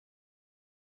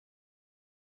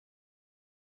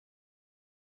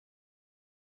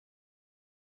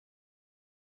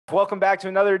Welcome back to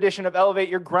another edition of Elevate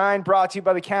Your Grind, brought to you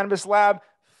by the Cannabis Lab.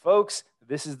 Folks,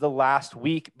 this is the last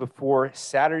week before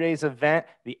Saturday's event,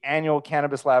 the annual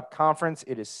Cannabis Lab Conference.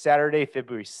 It is Saturday,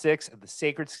 February 6th at the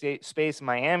Sacred Space in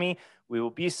Miami. We will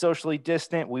be socially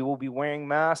distant. We will be wearing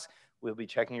masks. We'll be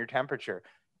checking your temperature.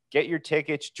 Get your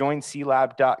tickets, join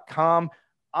clab.com.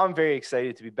 I'm very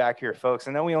excited to be back here, folks.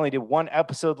 I know we only did one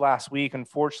episode last week.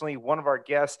 Unfortunately, one of our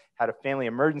guests had a family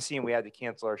emergency and we had to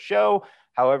cancel our show.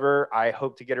 However, I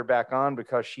hope to get her back on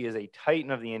because she is a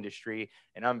titan of the industry,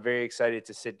 and I'm very excited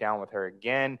to sit down with her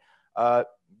again.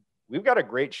 We've got a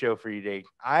great show for you today.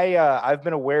 I've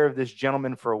been aware of this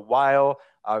gentleman for a while.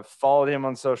 I've followed him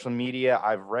on social media.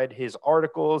 I've read his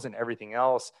articles and everything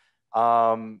else.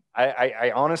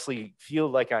 I honestly feel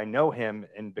like I know him,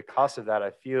 and because of that,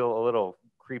 I feel a little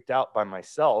creeped out by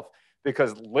myself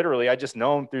because literally I just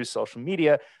know him through social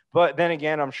media. But then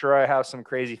again, I'm sure I have some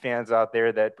crazy fans out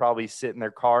there that probably sit in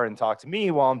their car and talk to me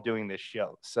while I'm doing this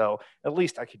show. So at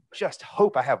least I could just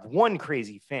hope I have one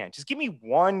crazy fan. Just give me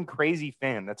one crazy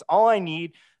fan. That's all I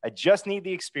need. I just need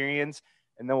the experience,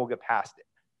 and then we'll get past it.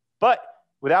 But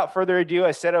without further ado,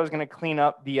 I said I was going to clean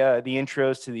up the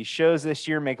intros to these shows this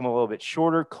year, make them a little bit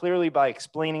shorter. Clearly, by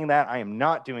explaining that, I am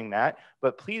not doing that.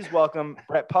 But please welcome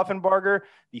Brett Puffenbarger,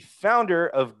 the founder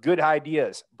of Good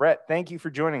Highdeas. Brett, thank you for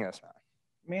joining us, man.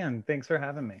 Man, thanks for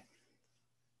having me.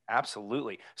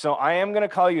 Absolutely. So I am going to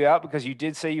call you out because you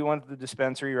did say you went to the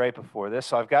dispensary right before this.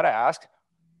 So I've got to ask,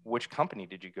 which company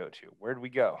did you go to? Where did we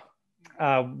go?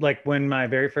 Like when my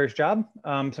very first job.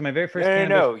 So my very first.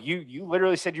 No. You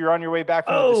literally said you're on your way back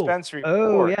from the dispensary.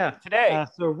 Yeah. Today.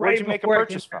 So right where'd you make a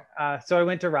purchase from? So I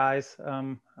went to Rise.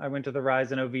 I went to the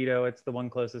Rise in Oviedo. It's the one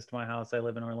closest to my house. I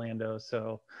live in Orlando,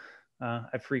 so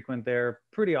I frequent there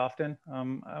pretty often.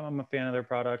 I'm a fan of their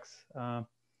products.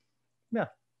 Yeah,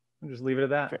 I'll just leave it at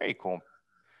that. Very cool.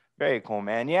 Very cool,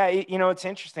 man. Yeah, it's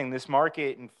interesting. This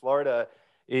market in Florida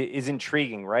is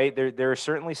intriguing, right? There are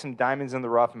certainly some diamonds in the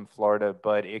rough in Florida,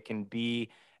 but it can be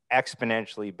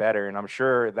exponentially better. And I'm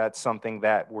sure that's something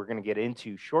that we're going to get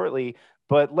into shortly.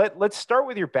 But let's start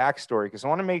with your backstory, because I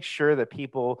want to make sure that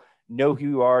people know who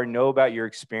you are, know about your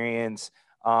experience,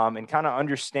 and kind of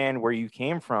understand where you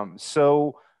came from.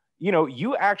 So,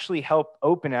 you actually helped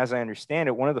open, as I understand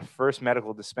it, one of the first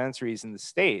medical dispensaries in the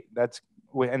state.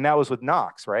 And that was with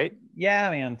Knox, right?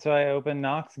 Yeah, man. So I opened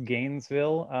Knox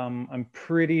Gainesville. I'm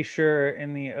pretty sure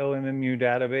in the OMMU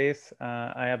database,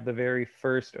 I have the very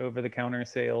first over-the-counter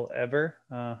sale ever.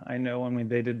 I know when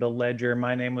they did the ledger,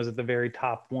 my name was at the very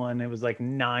top one. It was like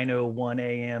 9:01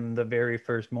 a.m. the very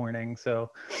first morning.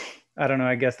 So I don't know.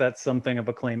 I guess that's something of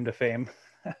a claim to fame.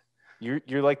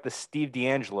 You're like the Steve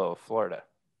D'Angelo of Florida.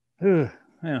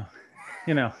 Yeah,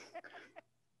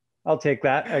 I'll take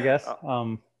that, I guess.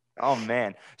 Oh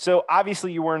man. So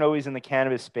obviously you weren't always in the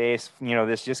cannabis space.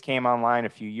 This just came online a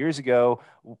few years ago.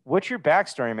 What's your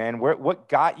backstory, man? What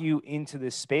got you into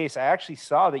this space? I actually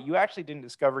saw that you actually didn't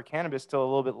discover cannabis till a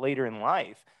little bit later in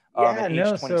life. At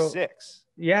age 26.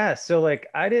 So like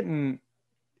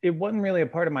it wasn't really a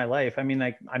part of my life. I mean,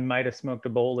 like I might have smoked a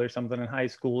bowl or something in high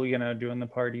school, doing the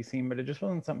party scene, but it just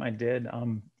wasn't something I did.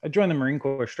 I joined the Marine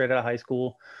Corps straight out of high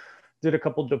school, did a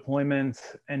couple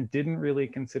deployments, and didn't really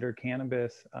consider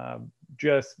cannabis.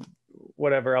 Just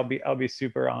whatever. I'll be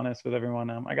super honest with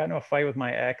everyone. I got into a fight with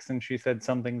my ex, and she said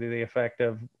something to the effect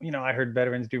of, I heard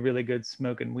veterans do really good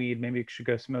smoking weed. Maybe you should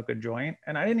go smoke a joint.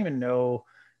 And I didn't even know.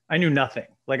 I knew nothing.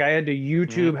 Like I had to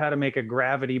YouTube how to make a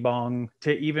gravity bong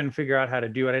to even figure out how to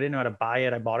do it. I didn't know how to buy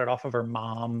it. I bought it off of her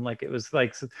mom. Like it was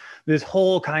like this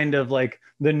whole kind of like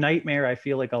the nightmare. I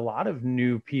feel like a lot of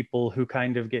new people who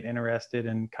kind of get interested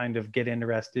in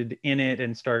it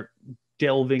and start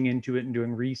delving into it and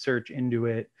doing research into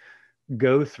it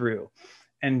go through.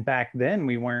 And back then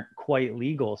we weren't quite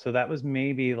legal. So that was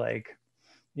maybe like,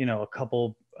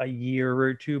 a year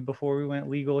or two before we went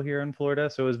legal here in Florida.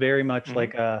 So it was very much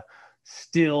like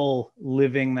still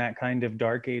living that kind of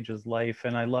dark ages life.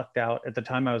 And I lucked out. At the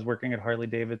time I was working at Harley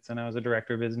Davidson. I was a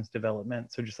director of business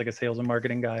development. So just like a sales and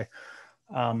marketing guy.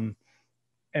 And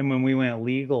when we went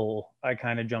legal, I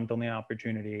kind of jumped on the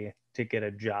opportunity to get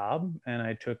a job. And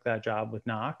I took that job with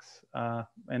Knox.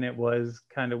 And it was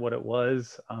kind of what it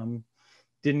was.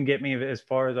 Didn't get me as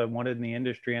far as I wanted in the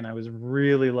industry. And I was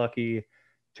really lucky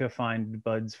to find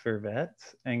Buds for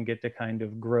Vets and get to kind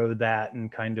of grow that and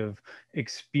kind of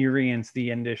experience the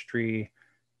industry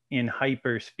in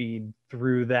hyperspeed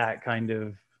through that kind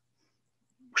of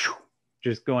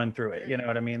just going through it. You know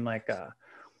what I mean? Like,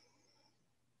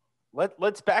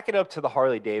 Let's back it up to the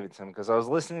Harley Davidson, because I was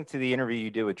listening to the interview you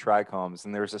did with Tricombs,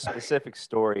 and there was a specific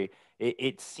story.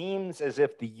 It seems as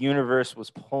if the universe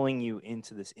was pulling you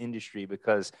into this industry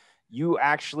because you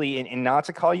actually, and not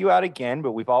to call you out again,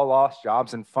 but we've all lost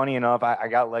jobs. And funny enough, I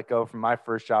got let go from my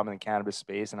first job in the cannabis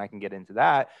space, and I can get into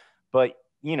that. But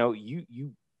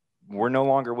you were no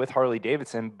longer with Harley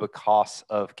Davidson because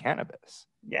of cannabis.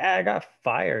 Yeah, I got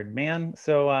fired, man.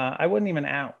 So I wasn't even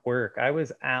at work. I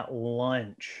was at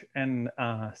lunch and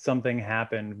something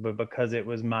happened, but because it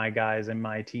was my guys and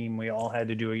my team, we all had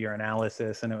to do a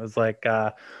urinalysis. And it was like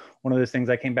one of those things.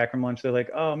 I came back from lunch. They're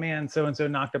like, oh man, so and so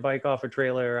knocked a bike off a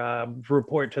trailer.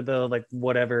 Report to the like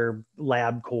whatever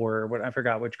lab core. What I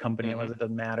forgot which company it was. It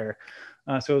doesn't matter.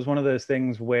 So it was one of those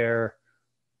things where,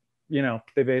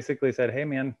 they basically said, hey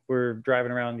man, we're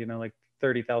driving around, like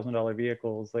 $30,000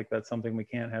 vehicles. Like that's something we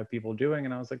can't have people doing.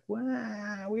 And I was like,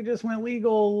 well, we just went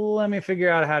legal. Let me figure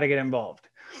out how to get involved.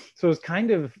 So it was kind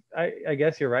of, I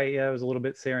guess you're right. Yeah, it was a little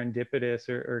bit serendipitous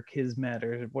or kismet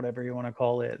or whatever you want to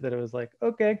call it, that it was like,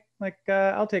 okay, like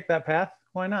I'll take that path.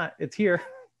 Why not? It's here.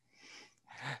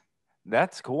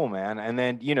 That's cool, man. And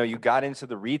then, you got into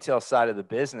the retail side of the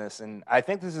business. And I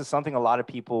think this is something a lot of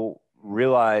people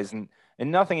realize, and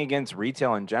nothing against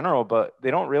retail in general, but they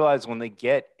don't realize when they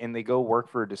get and they go work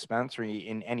for a dispensary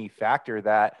in any factor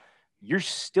that you're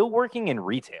still working in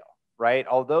retail, right?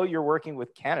 Although you're working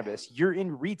with cannabis, you're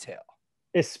in retail.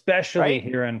 Especially Right?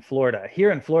 here in Florida. Here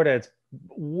in Florida, it's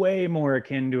way more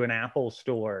akin to an Apple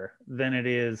store than it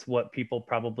is what people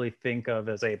probably think of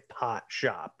as a pot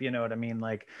shop. You know what I mean?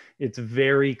 Like it's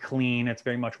very clean. It's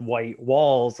very much white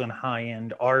walls and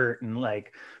high-end art and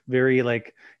like very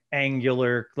like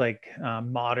angular, like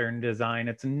modern design.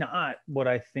 It's not what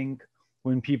I think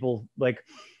when people like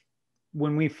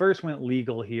when we first went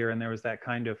legal here and there was that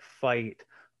kind of fight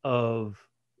of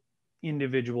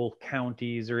individual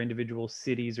counties or individual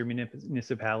cities or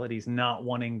municipalities not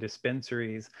wanting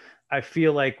dispensaries. I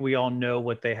feel like we all know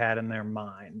what they had in their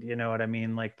mind. You know what I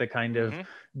mean? Like the kind of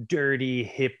dirty,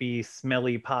 hippie,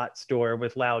 smelly pot store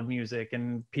with loud music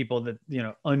and people that,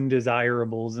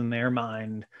 undesirables in their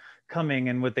mind coming.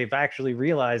 And what they've actually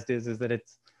realized is that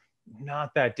it's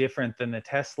not that different than the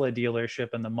Tesla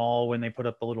dealership in the mall when they put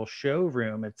up a little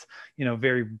showroom. It's,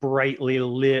 very brightly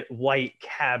lit white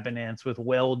cabinets with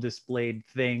well displayed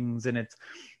things. And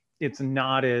it's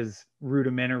not as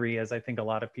rudimentary as I think a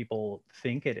lot of people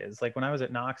think it is. Like when I was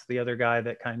at Knox, the other guy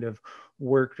that kind of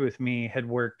worked with me had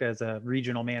worked as a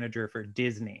regional manager for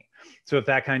Disney. So if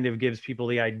that kind of gives people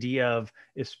the idea of,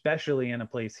 especially in a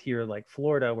place here like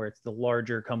Florida, where it's the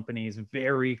larger companies,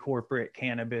 very corporate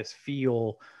cannabis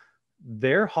feel,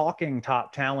 they're hawking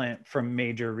top talent from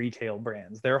major retail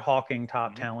brands. They're hawking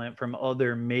top talent from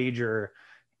other major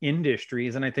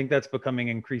industries. And I think that's becoming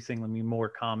increasingly more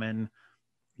common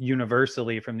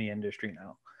universally from the industry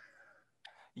now.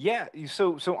 Yeah.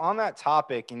 So on that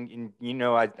topic, and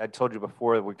I told you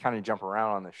before that we kind of jump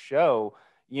around on the show.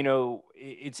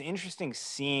 It's interesting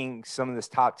seeing some of this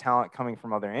top talent coming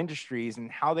from other industries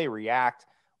and how they react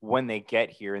when they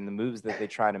get here and the moves that they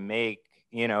try to make.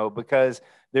 Because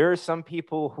there are some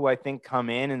people who I think come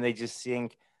in and they just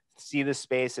see the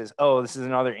space as, oh, this is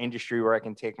another industry where I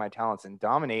can take my talents and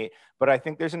dominate. But I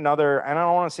think there's another, and I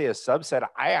don't want to say a subset.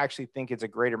 I actually think it's a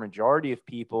greater majority of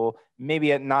people,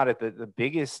 maybe not at the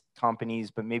biggest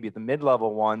companies, but maybe at the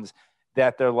mid-level ones,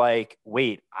 that they're like,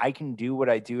 wait, I can do what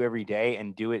I do every day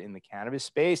and do it in the cannabis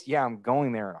space. Yeah, I'm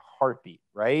going there in a heartbeat,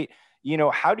 right?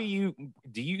 How do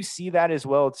you see that as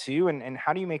well too? And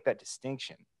how do you make that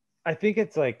distinction? I think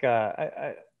it's like,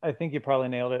 I think you probably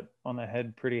nailed it on the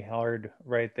head pretty hard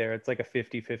right there. It's like a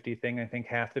 50-50 thing. I think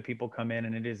half the people come in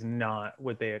and it is not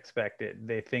what they expected.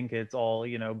 They think it's all,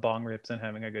 bong rips and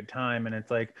having a good time. And it's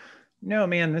like, no,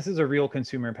 man, this is a real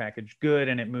consumer packaged good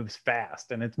and it moves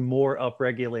fast and it's more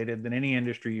upregulated than any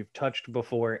industry you've touched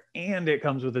before. And it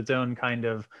comes with its own kind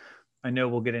of, I know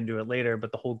we'll get into it later,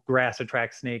 but the whole grass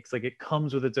attracts snakes, like it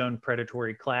comes with its own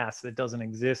predatory class that doesn't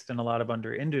exist in a lot of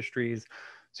under industries.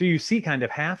 So you see kind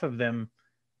of half of them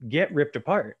get ripped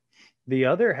apart. The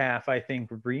other half, I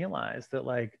think, realize that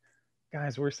like,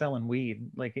 guys, we're selling weed.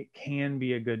 Like it can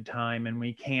be a good time and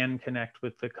we can connect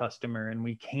with the customer and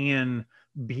we can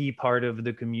be part of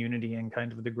the community and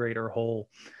kind of the greater whole.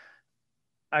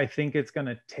 I think it's going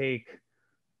to take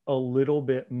a little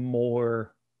bit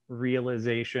more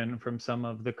realization from some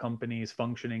of the companies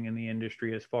functioning in the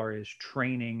industry as far as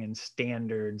training and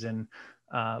standards and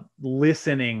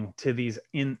listening to these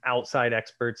outside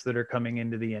experts that are coming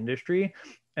into the industry.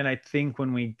 And I think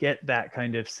when we get that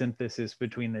kind of synthesis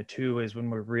between the two is when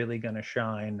we're really going to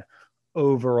shine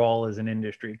overall as an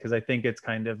industry, because I think it's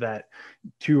kind of that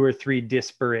 2 or 3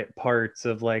 disparate parts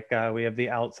of like we have the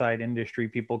outside industry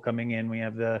people coming in, we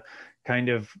have the kind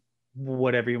of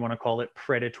whatever you want to call it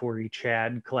predatory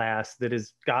Chad class that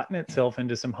has gotten itself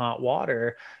into some hot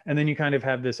water, and then you kind of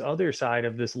have this other side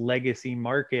of this legacy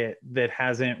market that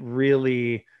hasn't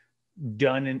really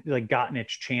done and like gotten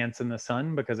its chance in the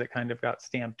sun because it kind of got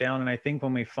stamped down. And I think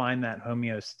when we find that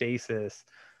homeostasis,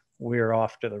 we're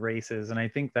off to the races. And I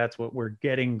think that's what we're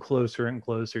getting closer and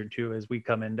closer to as we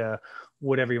come into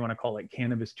whatever you want to call it,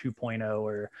 cannabis 2.0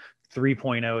 or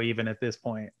 3.0 even at this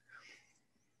point.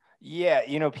 Yeah,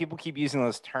 you know, people keep using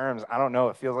those terms. I don't know.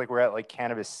 It feels like we're at like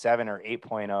cannabis 7 or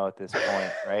 8.0 at this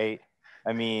point, right?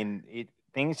 I mean,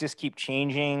 things just keep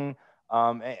changing.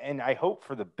 And I hope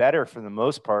for the better for the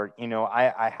most part. You know,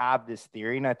 I have this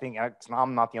theory, and I think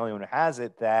I'm not the only one who has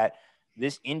it, that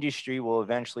this industry will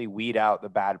eventually weed out the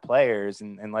bad players.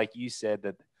 And like you said,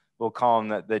 that we'll call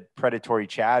them the predatory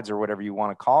Chads or whatever you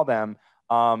want to call them.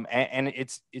 And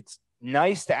it's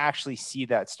nice to actually see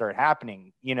that start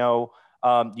happening. You know,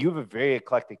 you have a very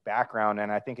eclectic background,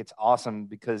 and I think it's awesome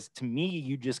because to me,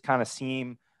 you just kind of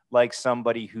seem like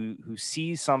somebody who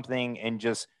sees something and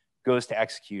just goes to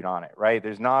execute on it, right?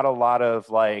 There's not a lot of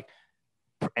like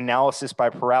analysis by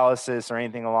paralysis or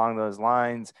anything along those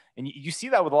lines. And you see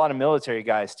that with a lot of military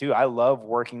guys too. I love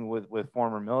working with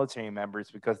former military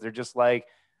members because they're just like,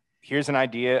 here's an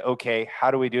idea. Okay, how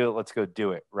do we do it? Let's go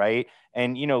do it, right?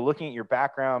 And, you know, looking at your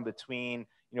background between,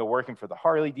 you know, working for the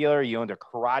Harley dealer, you owned a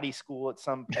karate school at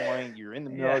some point, you're in the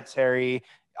military.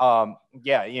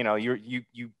 Yeah, you know, you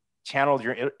channeled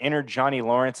your inner Johnny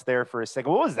Lawrence there for a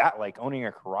second. What was that like, owning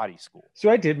a karate school? So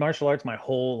I did martial arts my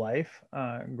whole life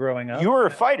growing up. You were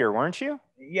a fighter, weren't you?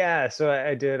 Yeah, so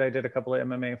I did a couple of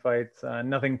MMA fights,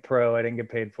 nothing pro. I didn't get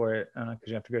paid for it because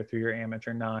you have to go through your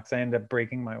amateur knocks. I ended up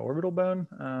breaking my orbital bone,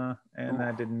 and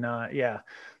I did not. Yeah,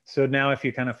 so now if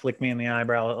you kind of flick me in the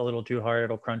eyebrow a little too hard,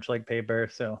 it'll crunch like paper.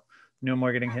 So no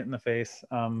more getting hit in the face.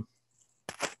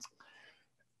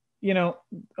 You know,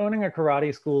 owning a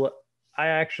karate school, I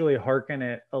actually hearken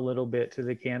it a little bit to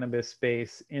the cannabis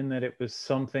space in that it was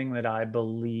something that I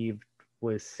believed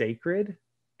was sacred,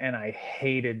 and I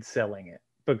hated selling it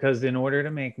because in order to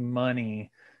make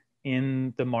money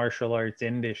in the martial arts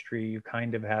industry, you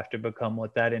kind of have to become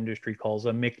what that industry calls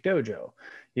a McDojo.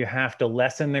 You have to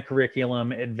lessen the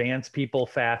curriculum, advance people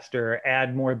faster,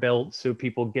 add more belts so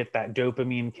people get that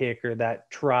dopamine kick or that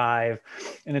drive.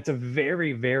 And it's a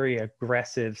very, very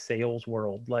aggressive sales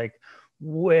world, like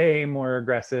way more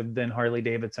aggressive than Harley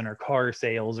Davidson or car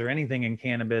sales or anything in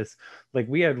cannabis. Like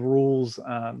we had rules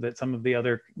that some of the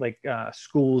other like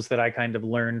schools that I kind of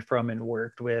learned from and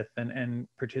worked with and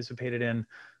participated in,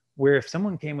 where if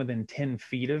someone came within 10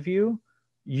 feet of you,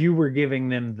 you were giving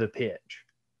them the pitch.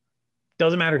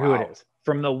 Doesn't matter who it is.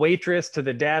 From the waitress to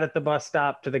the dad at the bus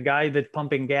stop to the guy that's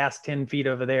pumping gas 10 feet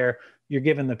over there, you're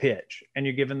giving the pitch, and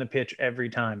you're giving the pitch every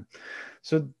time.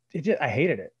 So I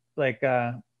hated it. Like,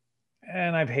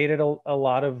 and I've hated a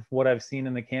lot of what I've seen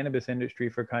in the cannabis industry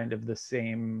for kind of the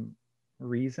same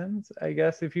reasons, I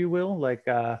guess, if you will. Like,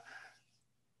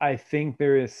 I think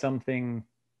there is something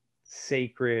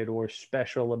sacred or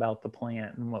special about the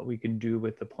plant and what we can do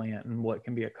with the plant and what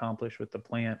can be accomplished with the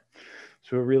plant.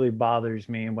 So it really bothers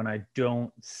me when I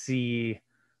don't see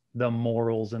the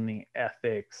morals and the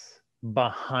ethics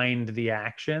behind the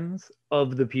actions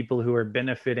of the people who are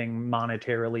benefiting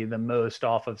monetarily the most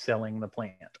off of selling the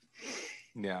plant.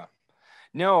 Yeah.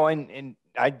 No, and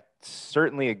I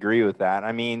certainly agree with that.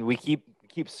 I mean, we keep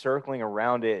circling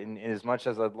around it, and as much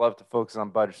as I'd love to focus on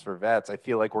budgets for vets, I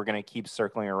feel like we're going to keep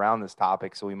circling around this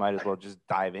topic, so we might as well just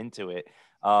dive into it.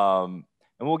 And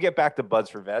we'll get back to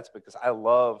buds for vets because I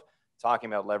love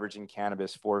talking about leveraging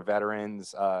cannabis for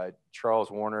veterans. Charles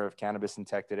Warner of Cannabis and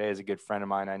Tech Today is a good friend of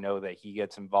mine. I know that he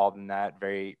gets involved in that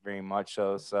very, very much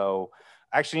so. So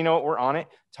actually, you know what? We're on it.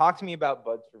 Talk to me about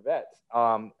buds for vets.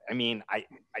 I mean, I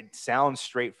sound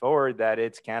straightforward that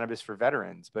it's cannabis for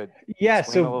veterans, but yeah,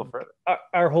 so a little further.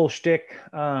 Our whole shtick,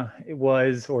 it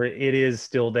was, or it is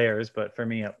still theirs, but for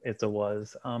me, it's a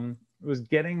was. It was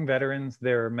getting veterans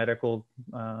their medical,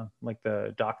 like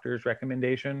the doctor's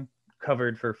recommendation,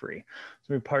 covered for free.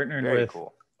 So we partnered with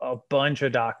a bunch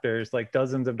of doctors, like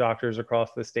dozens of doctors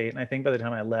across the state. And I think by the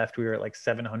time I left, we were at like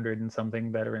 700 and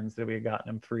something veterans that we had gotten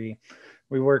them free.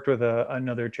 We worked with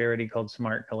another charity called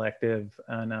Smart Collective,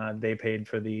 and they paid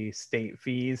for the state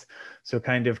fees. So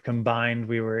kind of combined,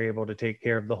 we were able to take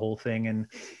care of the whole thing. And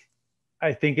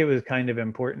I think it was kind of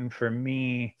important for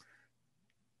me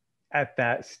at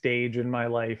that stage in my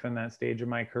life and that stage of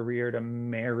my career to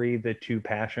marry the two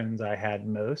passions I had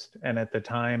most. And at the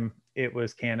time, it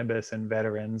was cannabis and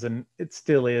veterans. And it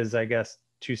still is, I guess,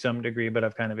 to some degree, but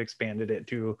I've kind of expanded it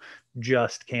to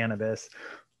just cannabis.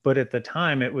 But at the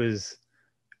time, it was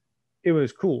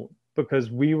cool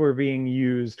because we were being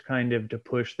used kind of to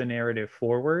push the narrative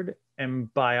forward.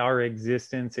 And by our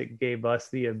existence, it gave us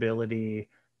the ability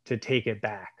to take it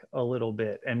back a little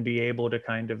bit and be able to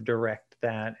kind of direct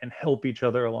that and help each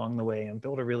other along the way and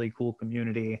build a really cool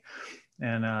community.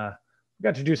 And we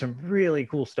got to do some really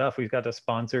cool stuff. We've got to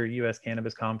sponsor US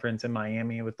Cannabis Conference in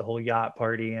Miami with the whole yacht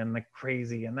party and the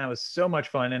crazy. And that was so much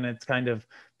fun. And it's kind of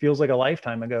feels like a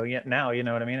lifetime ago yet now, you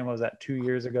know what I mean? And what was that, 2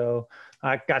 years ago?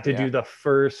 I got to do the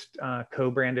first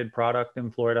co-branded product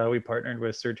in Florida. We partnered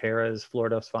with Certera's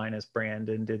Florida's Finest brand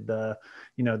and did the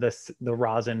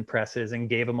rosin presses and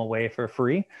gave them away for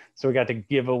free. So we got to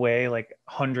give away like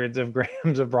hundreds of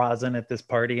grams of rosin at this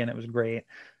party, and it was great.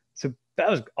 So that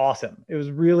was awesome. It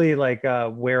was really like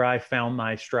where I found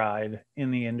my stride in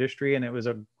the industry, and it was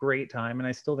a great time. And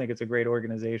I still think it's a great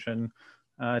organization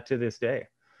to this day.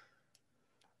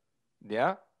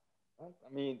 Yeah.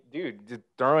 I mean, dude,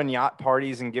 throwing yacht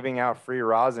parties and giving out free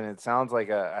rosin, it sounds like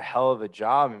a hell of a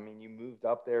job. I mean, you moved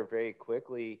up there very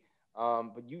quickly,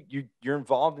 but you're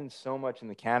involved in so much in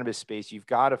the cannabis space. You've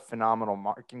got a phenomenal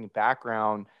marketing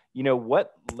background. You know,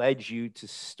 what led you to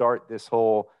start this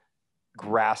whole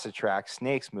grass attracts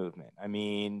snakes movement? I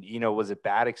mean, you know, was it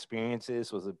bad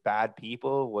experiences? Was it bad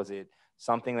people? Was it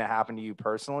something that happened to you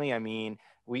personally? I mean,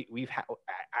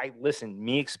 I listen,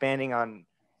 me expanding on,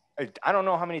 I don't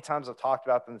know how many times I've talked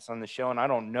about this on the show, and I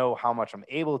don't know how much I'm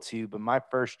able to, but my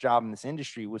first job in this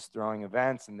industry was throwing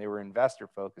events, and they were investor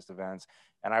focused events.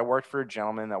 And I worked for a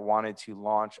gentleman that wanted to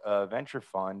launch a venture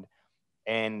fund.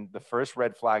 And the first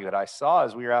red flag that I saw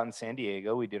is we were out in San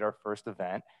Diego. We did our first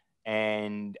event,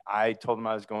 and I told him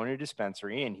I was going to a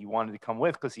dispensary, and he wanted to come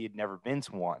with because he had never been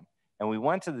to one. And we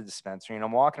went to the dispensary, and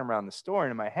I'm walking around the store,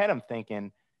 and in my head, I'm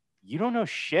thinking, you don't know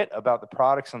shit about the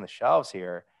products on the shelves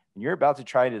here, and you're about to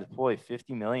try to deploy $50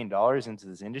 million into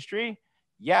this industry.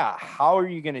 Yeah, how are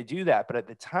you going to do that? But at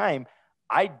the time,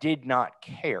 I did not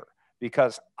care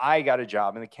because I got a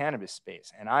job in the cannabis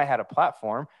space, and I had a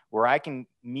platform where I can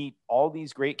meet all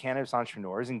these great cannabis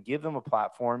entrepreneurs and give them a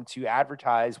platform to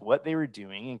advertise what they were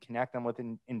doing and connect them with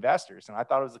investors. And I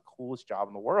thought it was the coolest job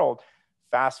in the world.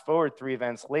 Fast forward 3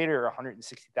 events later,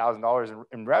 $160,000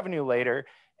 in revenue later,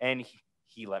 and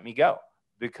he let me go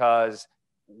because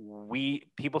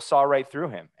people saw right through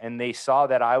him, and they saw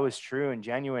that I was true and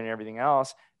genuine and everything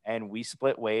else. And we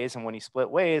split ways. And when he split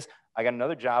ways, I got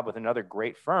another job with another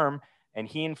great firm, and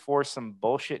he enforced some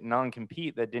bullshit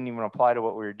non-compete that didn't even apply to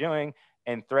what we were doing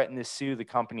and threatened to sue the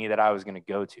company that I was going to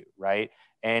go to. Right.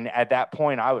 And at that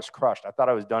point, I was crushed. I thought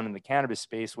I was done in the cannabis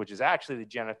space, which is actually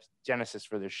the genesis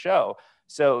for this show.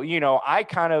 So, you know, I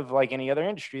kind of, like any other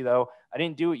industry, though, I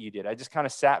didn't do what you did. I just kind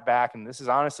of sat back, and this is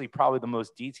honestly probably the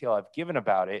most detail I've given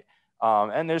about it.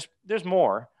 And there's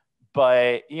more,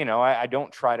 but, you know, I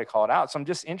don't try to call it out. So I'm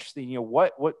just interested, you know,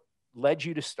 what led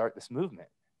you to start this movement?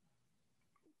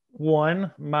 One,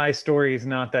 my story is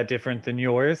not that different than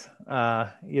yours.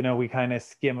 You know, we kind of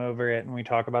skim over it and we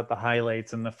talk about the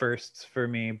highlights and the firsts for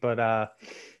me, but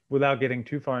without getting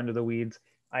too far into the weeds,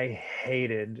 I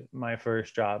hated my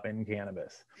first job in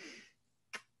cannabis.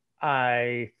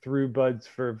 I, through Buds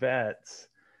for Vets,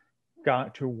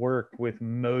 got to work with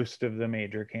most of the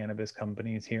major cannabis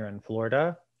companies here in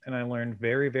Florida. And I learned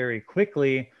very, very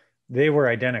quickly they were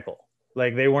identical.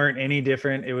 Like, they weren't any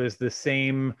different. It was the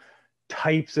same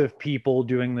types of people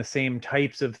doing the same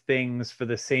types of things for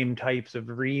the same types of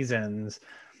reasons.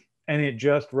 And it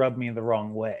just rubbed me the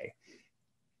wrong way.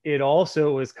 It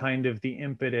also was kind of the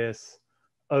impetus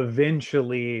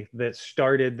eventually that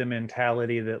started the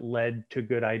mentality that led to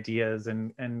good ideas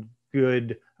and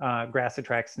good Grass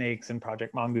Attract Snakes and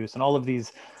Project Mongoose and all of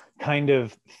these kind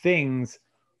of things,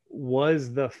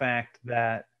 was the fact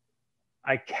that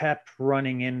I kept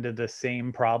running into the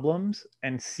same problems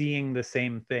and seeing the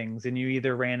same things. And you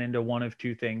either ran into one of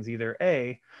two things: either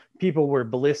A, people were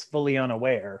blissfully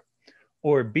unaware,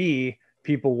 or B,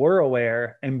 people were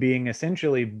aware and being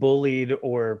essentially bullied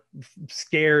or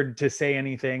scared to say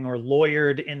anything or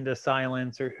lawyered into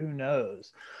silence, or who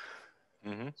knows.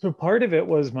 Mm-hmm. So part of it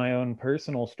was my own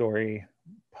personal story.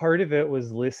 Part of it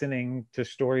was listening to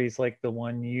stories like the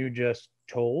one you just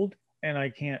told. And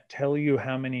I can't tell you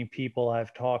how many people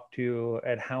I've talked to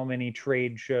at how many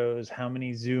trade shows, how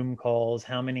many Zoom calls,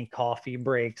 how many coffee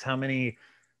breaks, how many,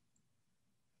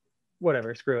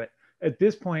 whatever, screw it. At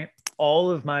this point,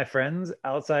 all of my friends,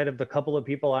 outside of the couple of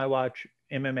people I watch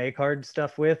MMA card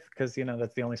stuff with, because, you know,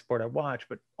 that's the only sport I watch,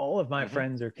 but all of my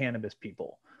friends are cannabis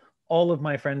people. All of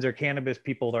my friends are cannabis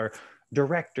people. They're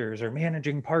directors or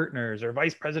managing partners or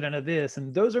vice president of this.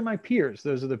 And those are my peers.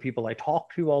 Those are the people I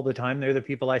talk to all the time. They're the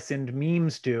people I send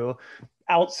memes to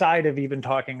outside of even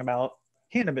talking about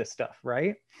cannabis stuff,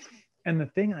 right? And the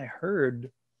thing I heard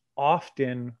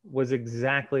often was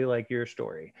exactly like your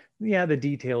story. Yeah, the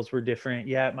details were different.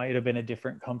 Yeah, it might have been a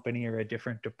different company or a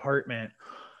different department.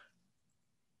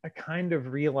 I kind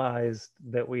of realized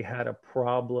that we had a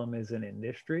problem as an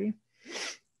industry,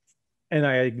 and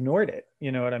I ignored it.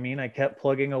 You know what I mean? I kept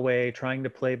plugging away, trying to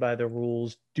play by the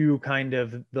rules, do kind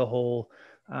of the whole.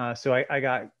 So I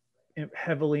got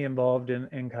heavily involved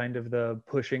in kind of the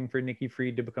pushing for Nikki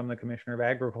Fried to become the commissioner of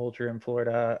agriculture in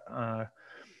Florida,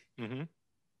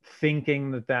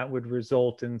 thinking that that would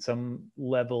result in some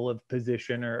level of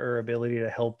position or ability to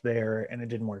help there, and it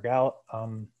didn't work out.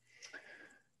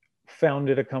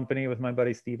 Founded a company with my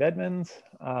buddy Steve Edmonds.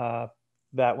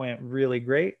 That went really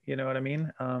great. You know what I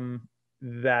mean?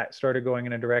 That started going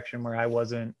in a direction where I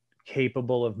wasn't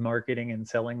capable of marketing and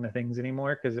selling the things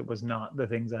anymore, because it was not the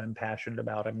things I'm passionate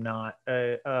about. I'm not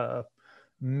a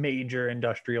major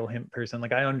industrial hemp person.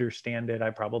 Like, I understand it.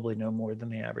 I probably know more than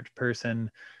the average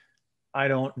person. I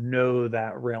don't know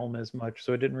that realm as much.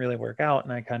 So it didn't really work out.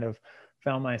 And I kind of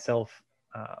found myself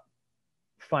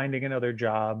finding another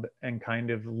job and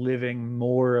kind of living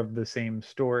more of the same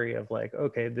story of like,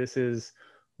 okay, this is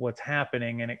what's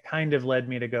happening. And it kind of led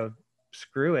me to go,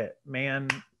 screw it, man,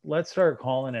 let's start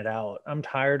calling it out. I'm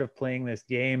tired of playing this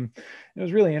game. It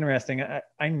was really interesting.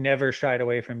 I never shied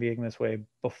away from being this way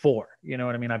before. You know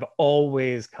what I mean? I've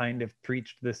always kind of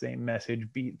preached the same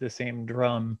message, beat the same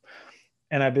drum.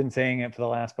 And I've been saying it for the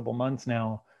last couple months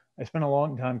now. I spent a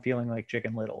long time feeling like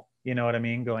Chicken Little. You know what I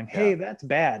mean? Going, hey, that's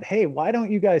bad. Hey, why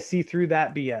don't you guys see through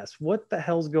that BS? What the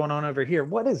hell's going on over here?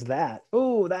 What is that?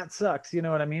 Oh, that sucks. You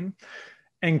know what I mean?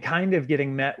 And kind of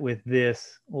getting met with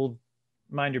this, well,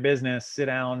 mind your business, sit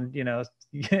down, you know,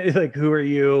 like, who are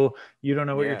you? You don't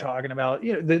know what you're talking about.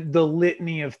 You know, the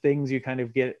litany of things you kind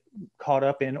of get caught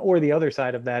up in. Or the other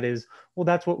side of that is, well,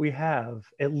 that's what we have.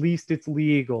 At least it's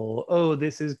legal. Oh,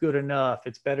 this is good enough.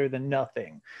 It's better than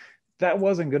nothing. That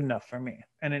wasn't good enough for me,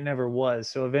 and it never was.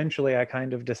 So eventually I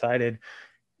kind of decided,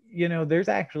 you know, there's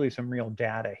actually some real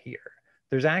data here.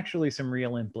 There's actually some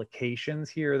real implications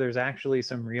here. There's actually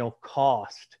some real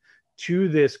cost to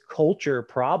this culture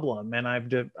problem. And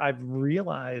I've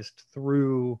realized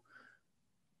through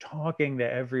talking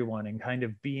to everyone and kind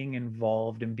of being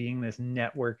involved and being this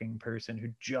networking person who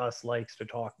just likes to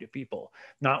talk to people,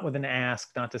 not with an ask,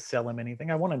 not to sell them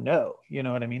anything. I want to know, you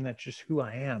know what I mean? That's just who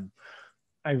I am.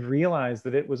 I realized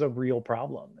that it was a real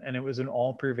problem, and it was an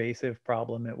all pervasive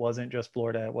problem. It wasn't just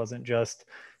Florida. It wasn't just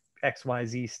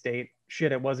XYZ state.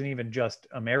 Shit, it wasn't even just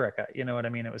America. You know what I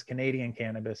mean? It was Canadian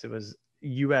cannabis. It was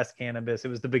US cannabis. It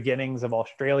was the beginnings of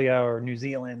Australia or New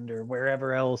Zealand or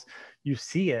wherever else you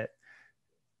see it.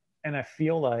 And I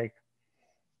feel like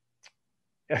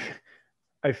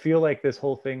this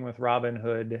whole thing with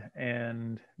Robinhood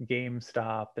and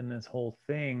GameStop and this whole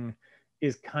thing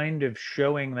is kind of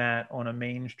showing that on a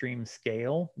mainstream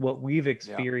scale, what we've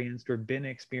experienced or been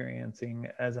experiencing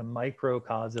as a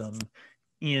microcosm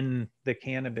in the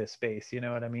cannabis space. You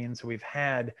know what I mean? So we've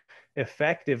had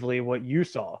effectively what you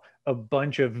saw, a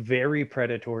bunch of very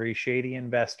predatory, shady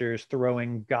investors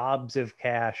throwing gobs of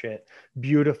cash at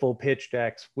beautiful pitch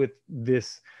decks with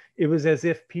this. It was as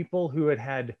if people who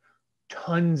had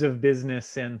tons of business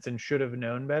sense and should have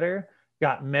known better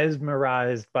got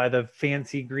mesmerized by the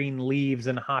fancy green leaves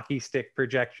and hockey stick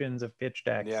projections of pitch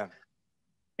decks. Yeah.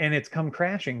 And it's come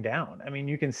crashing down. I mean,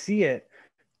 you can see it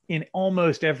in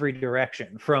almost every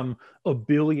direction, from a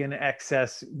billion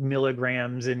excess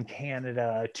milligrams in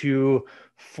Canada to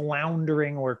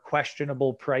floundering or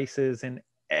questionable prices in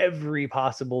every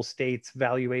possible state's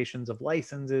valuations of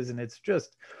licenses. And it's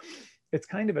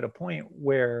kind of at a point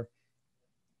where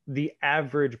the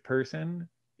average person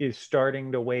is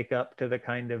starting to wake up to the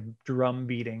kind of drum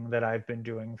beating that I've been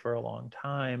doing for a long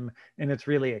time. And it's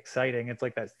really exciting. It's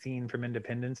like that scene from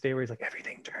Independence Day where he's like,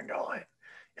 everything turned on.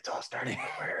 It's all starting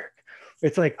to work.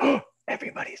 It's like, oh,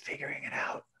 everybody's figuring it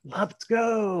out. Let's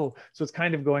go. So it's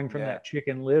kind of going from that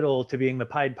Chicken Little to being the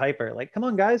Pied Piper. Like, come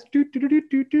on, guys. Do.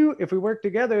 If we work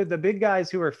together, the big guys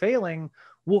who are failing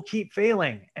will keep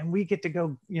failing, and we get to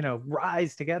go, you know,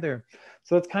 rise together.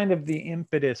 So it's kind of the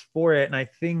impetus for it. And I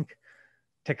think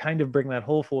to kind of bring that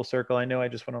whole full circle, I know I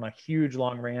just went on a huge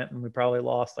long rant, and we probably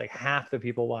lost like half the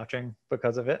people watching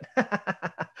because of it.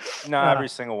 No, every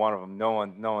single one of them. No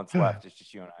one's left. It's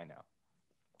just you and I now.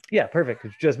 Yeah, perfect.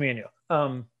 It's just me and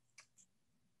you.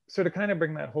 So to kind of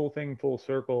bring that whole thing full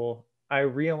circle, I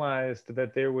realized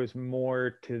that there was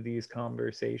more to these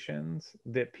conversations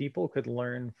that people could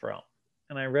learn from.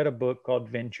 And I read a book called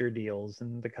Venture Deals,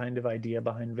 and the kind of idea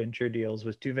behind Venture Deals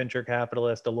was two venture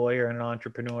capitalists, a lawyer and an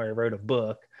entrepreneur, wrote a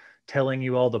book telling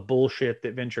you all the bullshit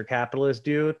that venture capitalists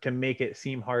do to make it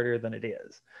seem harder than it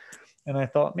is. And I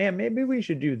thought, man, maybe we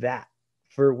should do that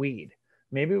for weed.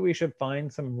 Maybe we should find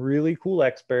some really cool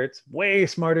experts, way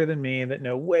smarter than me, that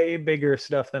know way bigger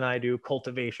stuff than I do,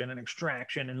 cultivation and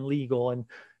extraction and legal, and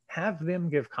have them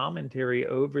give commentary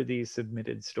over these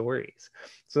submitted stories.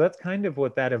 So that's kind of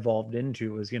what that evolved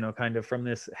into, was, kind of from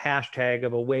this hashtag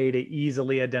of a way to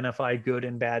easily identify good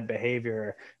and bad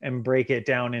behavior and break it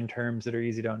down in terms that are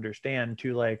easy to understand,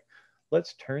 to like,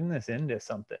 let's turn this into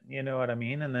something, you know what I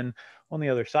mean? And then on the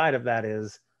other side of that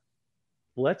is,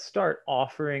 let's start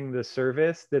offering the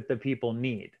service that the people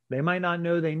need. They might not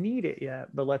know they need it yet,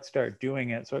 but let's start doing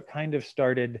it. So it kind of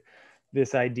started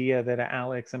this idea that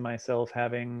Alex and myself,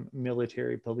 having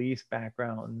military police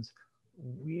backgrounds,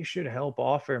 we should help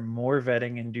offer more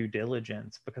vetting and due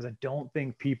diligence, because I don't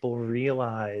think people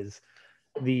realize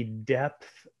the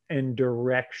depth and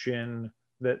direction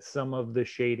that some of the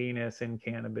shadiness in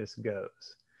cannabis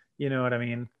goes. You know what I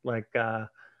mean? Like,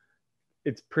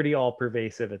 it's pretty all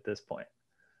pervasive at this point.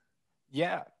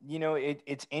 Yeah,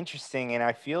 it's interesting, and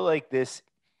I feel like it's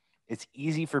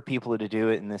easy for people to do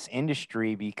it in this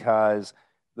industry because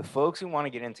the folks who want to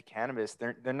get into cannabis,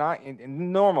 they're not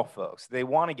normal folks. They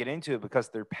want to get into it because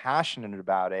they're passionate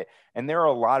about it, and there are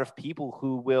a lot of people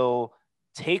who will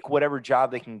take whatever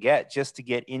job they can get just to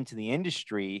get into the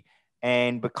industry.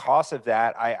 And because of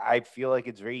that, I feel like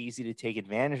it's very easy to take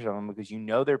advantage of them because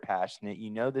they're passionate.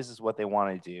 This is what they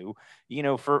want to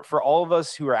do. For all of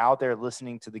us who are out there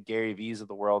listening to the Gary V's of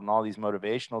the world and all these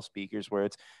motivational speakers where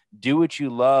it's do what you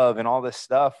love and all this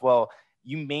stuff. Well,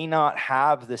 you may not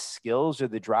have the skills or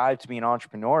the drive to be an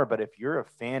entrepreneur, but if you're a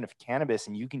fan of cannabis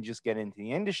and you can just get into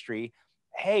the industry,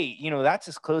 hey, that's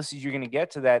as close as you're going to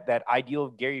get to that ideal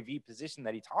Gary V position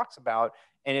that he talks about.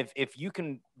 And if you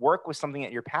can work with something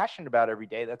that you're passionate about every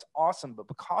day, that's awesome. But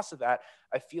because of that,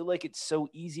 I feel like it's so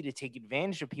easy to take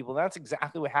advantage of people. That's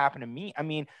exactly what happened to me. I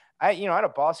mean, I had a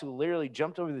boss who literally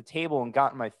jumped over the table and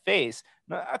got in my face.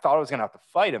 I thought I was going to have to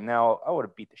fight him. Now I would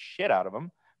have beat the shit out of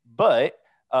him, but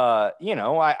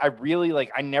I really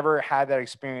I never had that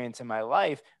experience in my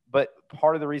life. But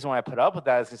part of the reason why I put up with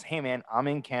that is because, hey, man, I'm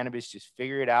in cannabis. Just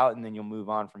figure it out, and then you'll move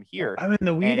on from here. I'm in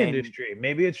the weed industry.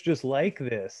 Maybe it's just like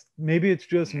this. Maybe it's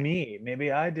just me.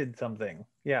 Maybe I did something.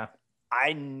 Yeah.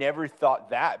 I never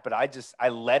thought that, but I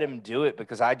let him do it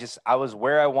because I was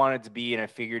where I wanted to be, and I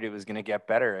figured it was going to get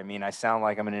better. I mean, I sound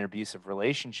like I'm in an abusive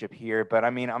relationship here, but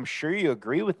I mean, I'm sure you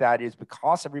agree with that. Is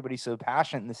because everybody's so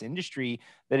passionate in this industry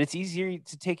that it's easier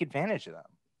to take advantage of them.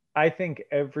 I think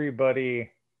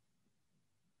everybody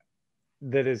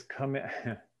that is coming,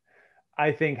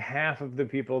 I think half of the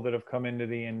people that have come into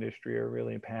the industry are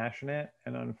really passionate.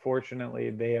 And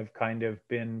unfortunately, they have kind of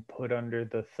been put under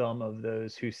the thumb of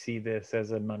those who see this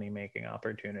as a money-making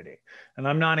opportunity. And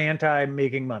I'm not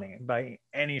anti-making money by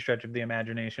any stretch of the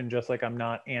imagination, just like I'm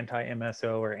not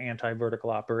anti-MSO or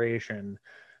anti-vertical operation.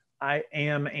 I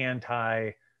am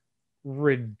anti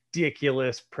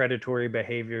ridiculous predatory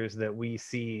behaviors that we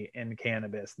see in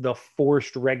cannabis, the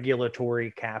forced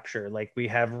regulatory capture like we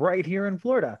have right here in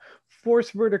Florida.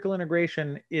 Forced vertical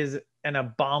integration is an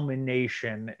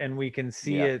abomination, and we can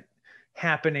see it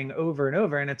happening over and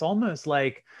over. And it's almost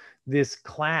like this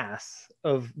class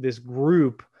of this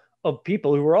group of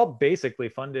people who were all basically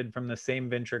funded from the same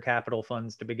venture capital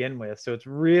funds to begin with. So it's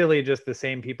really just the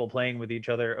same people playing with each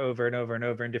other over and over and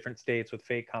over in different states with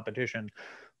fake competition.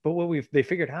 But what they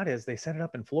figured out is they set it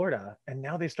up in Florida, and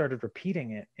now they started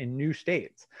repeating it in new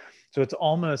states. So it's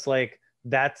almost like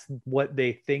that's what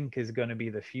they think is going to be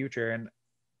the future. And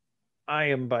I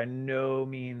am by no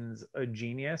means a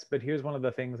genius, but here's one of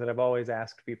the things that I've always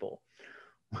asked people.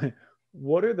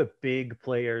 What are the big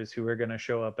players who are going to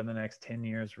show up in the next 10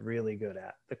 years really good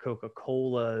at? The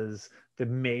Coca-Colas, the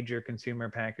major consumer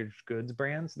packaged goods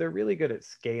brands, they're really good at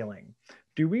scaling.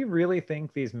 Do we really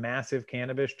think these massive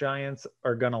cannabis giants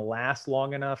are going to last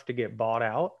long enough to get bought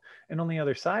out? And on the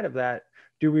other side of that,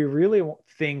 do we really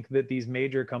think that these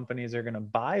major companies are going to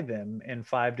buy them in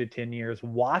 5 to 10 years,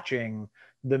 watching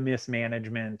the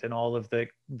mismanagement and all of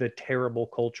the terrible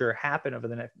culture happen over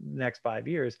the next 5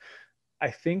 years? I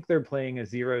think they're playing a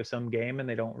zero-sum game and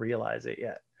they don't realize it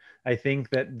yet. I think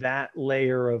that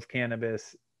layer of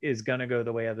cannabis is going to go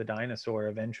the way of the dinosaur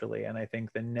eventually. And I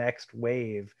think the next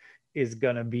wave is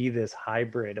going to be this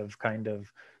hybrid of kind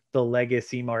of the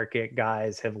legacy market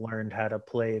guys have learned how to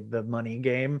play the money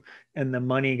game, and the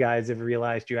money guys have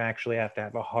realized you actually have to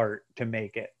have a heart to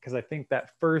make it. Because I think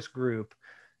that first group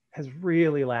has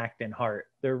really lacked in heart.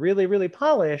 They're really, really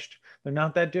polished. They're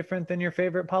not that different than your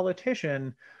favorite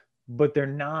politician, but they're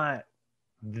not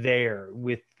there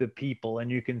with the people.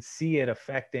 And you can see it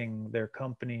affecting their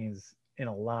companies in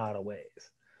a lot of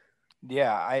ways.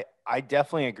 Yeah, I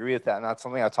definitely agree with that. And that's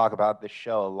something I talk about this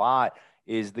show a lot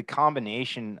is the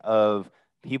combination of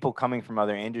people coming from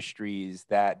other industries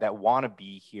that want to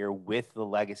be here with the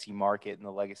legacy market and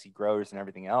the legacy growers and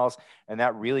everything else. And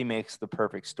that really makes the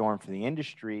perfect storm for the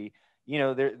industry. You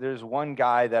know, there's one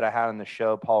guy that I had on the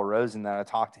show, Paul Rosen, that I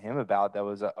talked to him about that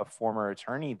was a former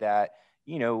attorney that,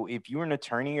 you know, if you're an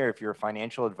attorney or if you're a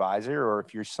financial advisor or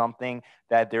if you're something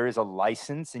that there is a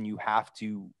license and you have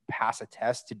to pass a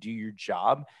test to do your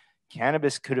job,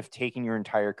 cannabis could have taken your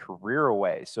entire career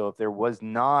away. So if there was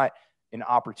not an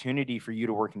opportunity for you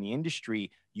to work in the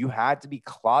industry, you had to be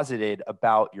closeted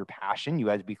about your passion. You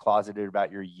had to be closeted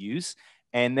about your use.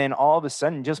 And then all of a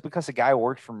sudden, just because a guy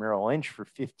worked for Merrill Lynch for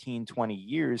 15, 20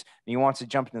 years and he wants to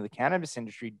jump into the cannabis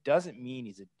industry doesn't mean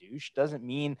he's a douche, doesn't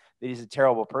mean that he's a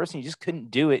terrible person. He just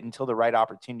couldn't do it until the right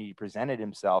opportunity presented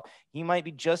himself. He might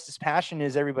be just as passionate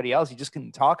as everybody else. He just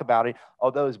couldn't talk about it.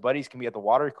 Although his buddies can be at the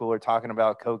water cooler talking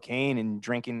about cocaine and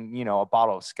drinking, you know, a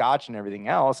bottle of scotch and everything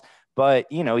else.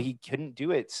 But, you know, he couldn't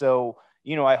do it. So,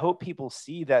 you know, I hope people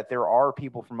see that there are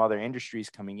people from other industries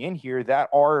coming in here that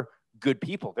are good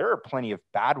people. There are plenty of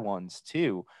bad ones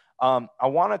too. I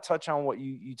want to touch on what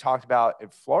you talked about in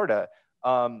Florida.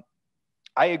 I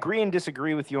agree and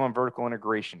disagree with you on vertical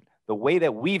integration. The way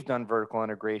that we've done vertical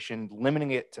integration,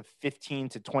 limiting it to 15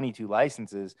 to 22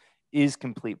 licenses, is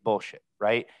complete bullshit,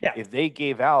 right? Yeah. If they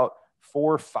gave out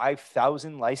 4,000 or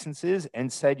 5,000 licenses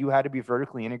and said you had to be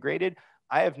vertically integrated,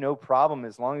 I have no problem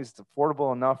as long as it's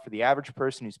affordable enough for the average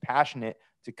person who's passionate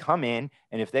to come in.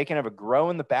 And if they can have a grow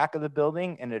in the back of the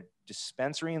building and a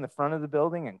dispensary in the front of the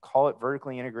building and call it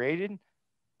vertically integrated,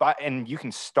 and you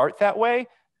can start that way,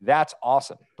 that's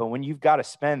awesome. But when you've got to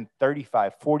spend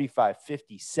 35, 45,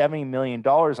 50, 70 million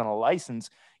dollars on a license,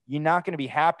 you're not going to be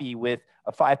happy with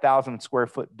a 5,000 square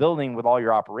foot building with all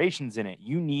your operations in it.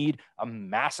 You need a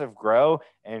massive grow.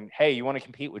 And hey, you want to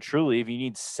compete with Trulieve, you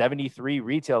need 73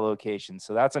 retail locations.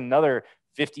 So that's another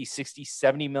 50, 60,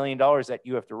 70 million dollars that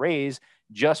you have to raise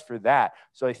just for that.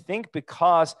 So I think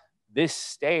because this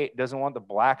state doesn't want the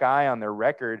black eye on their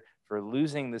record for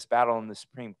losing this battle in the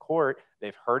Supreme Court,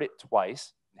 they've heard it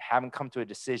twice, haven't come to a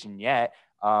decision yet.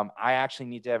 I actually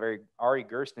need to have Ari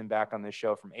Gersten back on this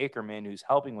show from Ackerman, who's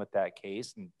helping with that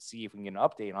case, and see if we can get an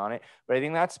update on it. But I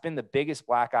think that's been the biggest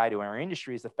black eye to our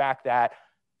industry, is the fact that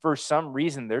for some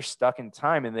reason they're stuck in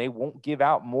time and they won't give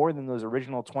out more than those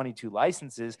original 22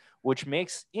 licenses, which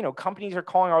makes, you know, companies are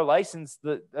calling our license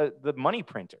the money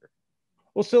printer.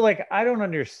 Well, so like, I don't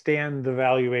understand the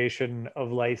valuation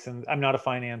of license. I'm not a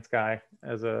finance guy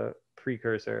as a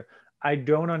precursor. I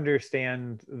don't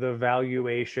understand the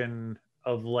valuation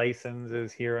of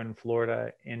licenses here in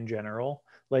Florida in general,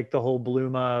 like the whole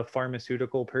Bluma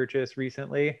pharmaceutical purchase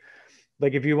recently.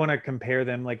 Like, if you want to compare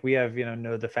them, like we have, you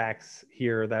know the facts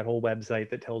here, that whole website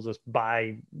that tells us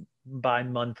by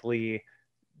monthly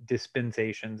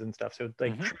dispensations and stuff. So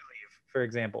like Trulieve, for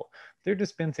example, they're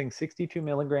dispensing 62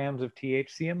 milligrams of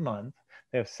THC a month.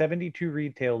 They have 72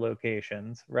 retail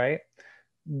locations, right?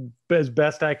 But as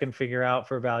best I can figure out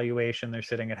for valuation, they're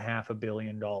sitting at $500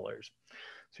 million.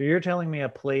 So you're telling me a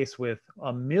place with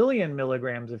 1 million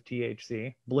milligrams of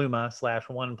THC,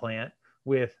 Bluma/One Plant,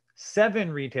 with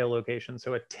 7 retail locations,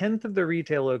 so a tenth of the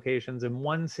retail locations and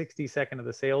 1/62 of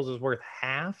the sales, is worth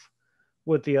half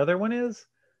what the other one is?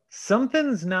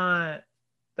 Something's not,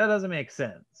 that doesn't make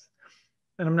sense.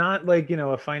 And I'm not like,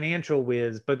 a financial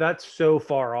whiz, but that's so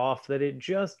far off that it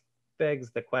just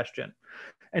begs the question.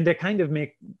 And to kind of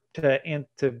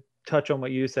to touch on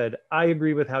what you said, I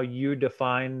agree with how you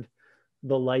defined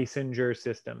the licensure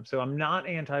system. So I'm not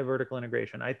anti-vertical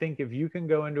integration. I think if you can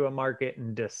go into a market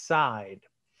and decide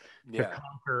to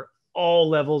conquer all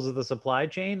levels of the supply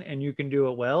chain and you can do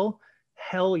it well,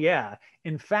 hell yeah.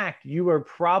 In fact, you are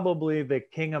probably the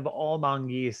king of all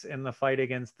mongoose in the fight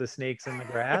against the snakes in the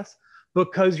grass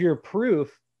because you're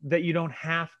proof that you don't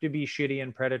have to be shitty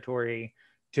and predatory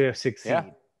to succeed. Yeah.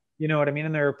 You know what I mean?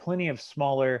 And there are plenty of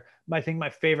smaller, I think my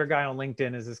favorite guy on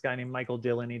LinkedIn is this guy named Michael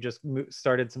Dillon. He just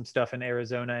started some stuff in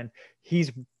Arizona, and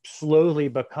he's slowly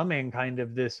becoming kind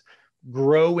of this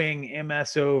growing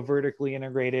MSO vertically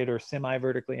integrated or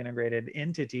semi-vertically integrated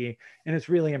entity. And it's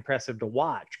really impressive to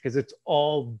watch because it's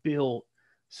all built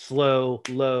slow,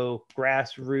 low,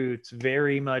 grassroots,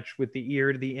 very much with the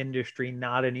ear to the industry,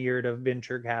 not an ear to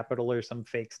venture capital or some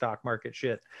fake stock market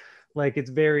shit. Like, it's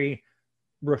very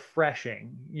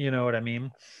refreshing, you know what I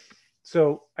mean?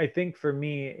 So I think for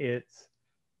me, it's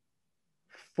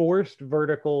forced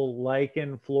vertical, like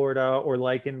in Florida or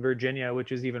like in Virginia,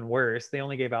 which is even worse. They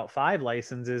only gave out 5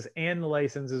 licenses, and the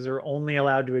licenses are only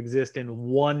allowed to exist in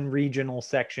one regional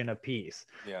section apiece.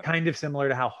 Yeah. Kind of similar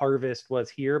to how Harvest was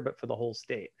here, but for the whole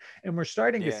state. And we're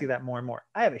starting to see that more and more.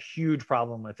 I have a huge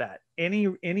problem with that.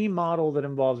 Any model that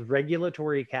involves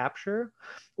regulatory capture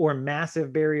or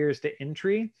massive barriers to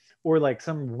entry, or like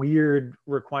some weird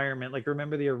requirement, like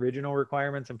remember the original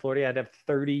requirements in Florida, you had to have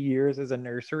 30 years as a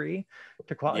nursery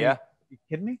to qualify. Yeah. Are you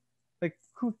kidding me? Like,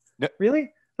 who? No.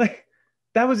 Really? Like,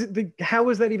 that was the, how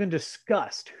was that even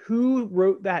discussed? Who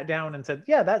wrote that down and said,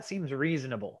 yeah, that seems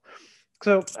reasonable?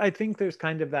 So I think there's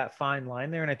kind of that fine line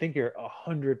there. And I think you're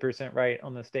 100% right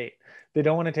on the state. They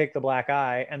don't want to take the black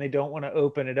eye, and they don't want to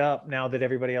open it up now that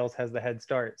everybody else has the head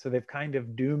start. So they've kind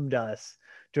of doomed us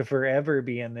to forever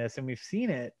be in this. And we've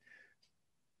seen it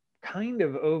kind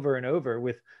of over and over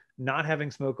with not having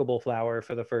smokable flower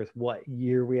for the first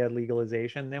year we had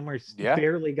legalization. Then we're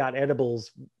barely got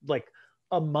edibles like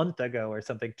a month ago or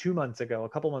something, 2 months ago, a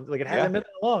couple months. Like, it hasn't been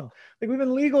that long. Like, we've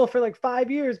been legal for like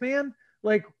 5 years, man.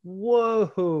 Like,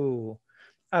 whoa.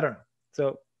 I don't know.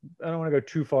 So I don't want to go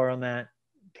too far on that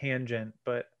tangent,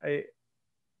 but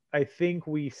I think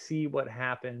we see what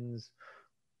happens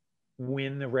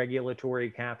when the regulatory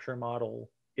capture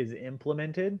model is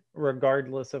implemented,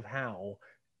 regardless of how,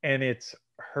 and it's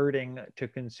hurting to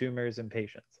consumers and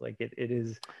patients. Like, it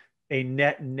is a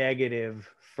net negative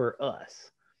for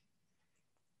us.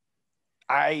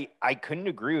 I couldn't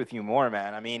agree with you more,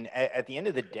 man. I mean, at the end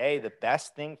of the day, the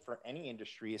best thing for any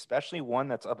industry, especially one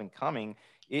that's up and coming,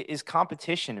 is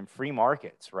competition and free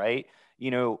markets, right?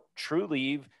 You know,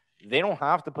 Trulieve, they don't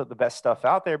have to put the best stuff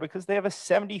out there because they have a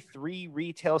 73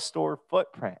 retail store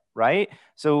footprint, right?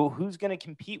 So who's going to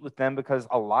compete with them? Because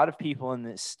a lot of people in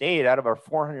this state, out of our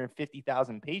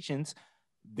 450,000 patients,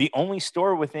 the only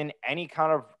store within any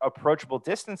kind of approachable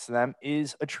distance to them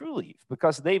is a Trulieve,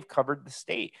 because they've covered the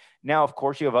state. Now, of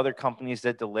course, you have other companies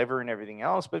that deliver and everything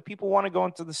else, but people want to go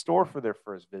into the store for their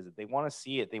first visit. They want to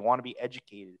see it. They want to be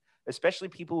educated, especially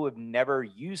people who have never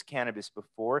used cannabis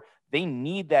before. They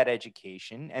need that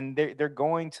education, and they're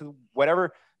going to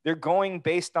whatever they're going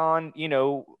based on, you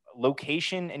know,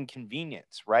 location and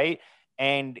convenience, right?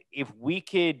 And if we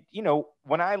could, you know,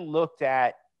 when I looked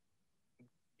at,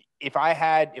 if I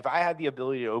had the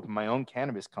ability to open my own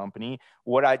cannabis company,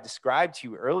 what I described to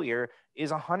you earlier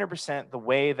is 100% the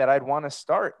way that I'd want to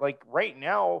start. Like, right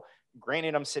now,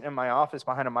 granted, I'm sitting in my office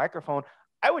behind a microphone.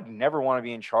 I would never want to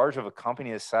be in charge of a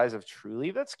company the size of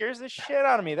Trulieve. That scares the shit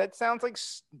out of me. That sounds like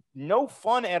no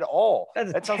fun at all.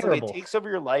 That sounds like it takes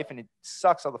over your life and it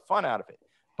sucks all the fun out of it.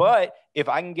 But if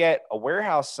I can get a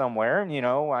warehouse somewhere, you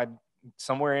know,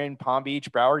 somewhere in Palm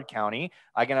Beach, Broward County,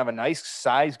 I can have a nice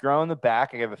size grow in the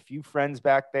back. I have a few friends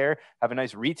back there, have a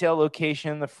nice retail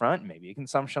location in the front, maybe a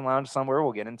consumption lounge somewhere.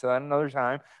 We'll get into that another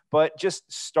time. But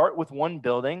just start with one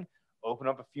building, open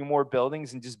up a few more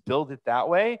buildings, and just build it that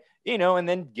way, you know, and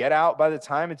then get out by the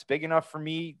time it's big enough for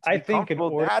me to be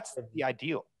comfortable. That's the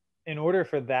ideal. In order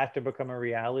for that to become a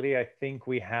reality, I think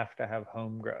we have to have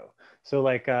home grow. So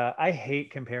like, I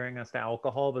hate comparing us to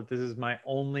alcohol, but this is my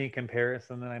only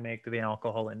comparison that I make to the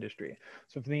alcohol industry.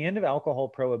 So from the end of alcohol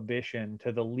prohibition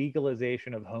to the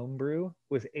legalization of homebrew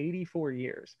was 84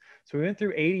 years. So we went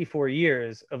through 84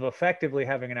 years of effectively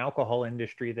having an alcohol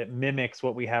industry that mimics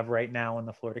what we have right now in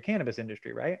the Florida cannabis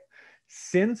industry, right?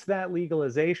 Since that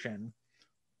legalization,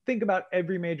 think about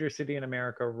every major city in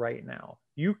America right now.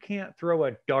 You can't throw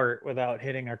a dart without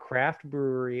hitting a craft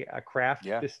brewery, a craft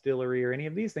distillery, or any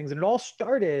of these things. And it all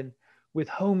started with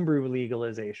homebrew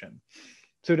legalization.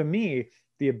 So to me,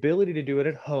 the ability to do it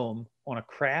at home on a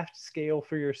craft scale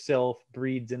for yourself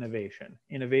breeds innovation.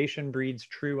 Innovation breeds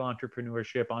true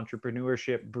entrepreneurship.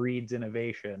 Entrepreneurship breeds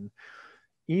innovation.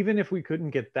 Even if we couldn't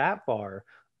get that far,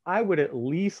 I would at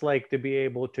least like to be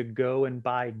able to go and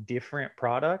buy different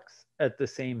products at the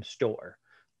same store.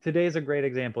 Today's a great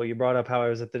example. You brought up how I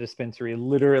was at the dispensary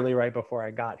literally right before I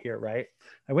got here, right?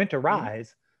 I went to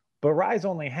Rise, but Rise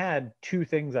only had 2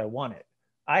 things I wanted.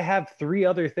 I have 3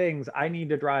 other things I need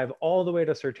to drive all the way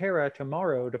to Certera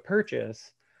tomorrow to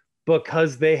purchase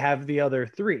because they have the other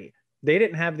 3. They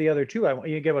didn't have the other 2.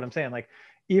 You get what I'm saying? Like,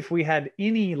 if we had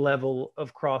any level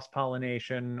of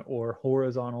cross-pollination or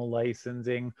horizontal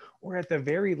licensing, or at the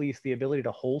very least, the ability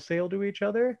to wholesale to each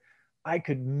other, I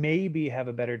could maybe have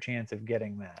a better chance of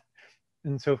getting that.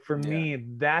 And so for Yeah. me,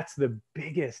 that's the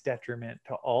biggest detriment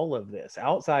to all of this.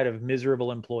 Outside of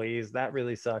miserable employees, that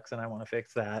really sucks, and I want to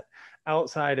fix that.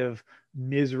 Outside of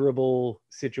miserable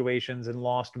situations and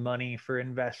lost money for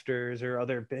investors or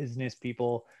other business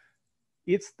people,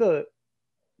 it's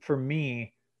for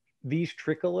me, these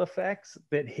trickle effects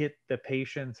that hit the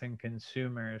patients and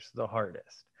consumers the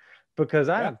hardest. Because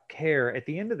I Yeah. don't care, at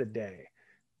the end of the day,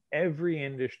 every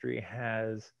industry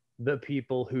has the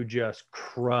people who just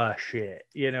crush it.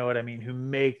 You know what I mean? Who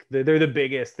they're the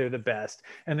biggest, they're the best.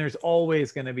 And there's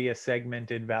always going to be a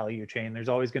segmented value chain. There's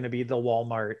always going to be the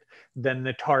Walmart, then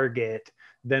the Target,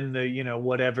 then the,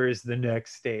 whatever is the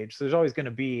next stage. So there's always going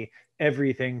to be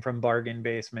everything from bargain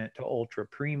basement to ultra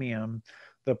premium.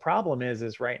 The problem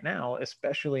is right now,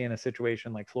 especially in a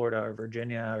situation like Florida or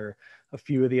Virginia or a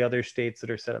few of the other states that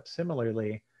are set up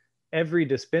similarly, every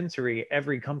dispensary,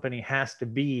 every company has to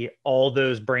be all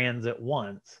those brands at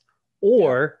once, Yeah.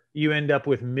 or you end up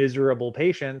with miserable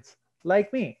patients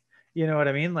like me. You know what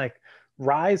I mean? Like,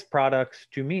 Rise products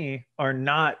to me are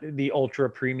not the ultra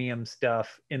premium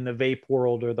stuff in the vape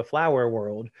world or the flower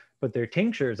world, but their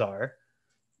tinctures are.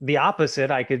 The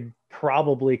opposite, I could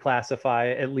probably classify,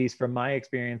 at least from my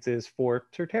experiences, for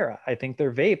Certera. I think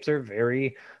their vapes are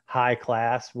very high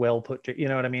class, well put to, you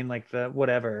know what I mean? Like the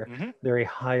whatever, Hmm. they're a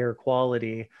higher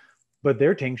quality, but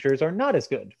their tinctures are not as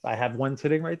good. I have one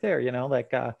sitting right there,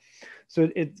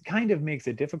 so it kind of makes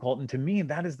it difficult. And to me,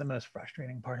 that is the most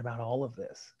frustrating part about all of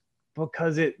this,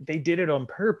 because they did it on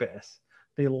purpose.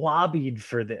 They lobbied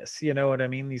for this. You know what I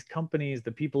mean? These companies,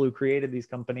 the people who created these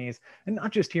companies, and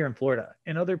not just here in Florida,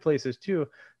 in other places too,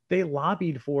 they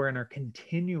lobbied for and are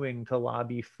continuing to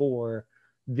lobby for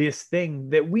this thing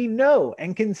that we know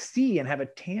and can see and have a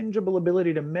tangible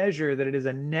ability to measure that it is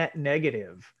a net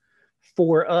negative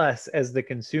for us as the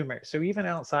consumer. So even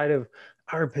outside of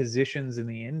our positions in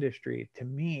the industry, to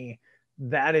me,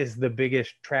 that is the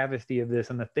biggest travesty of this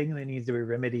and the thing that needs to be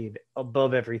remedied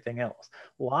above everything else.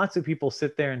 Lots of people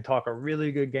sit there and talk a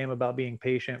really good game about being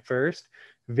patient first.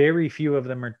 Very few of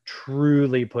them are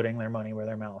truly putting their money where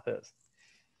their mouth is.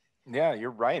 Yeah, you're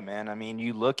right, man. I mean,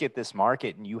 you look at this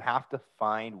market and you have to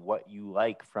find what you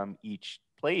like from each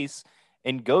place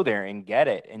and go there and get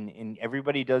it. And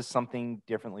everybody does something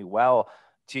differently well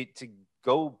to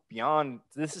go beyond.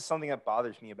 This is something that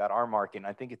bothers me about our market. And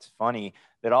I think it's funny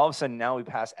that all of a sudden now we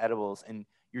pass edibles and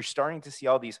you're starting to see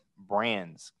all these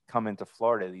brands come into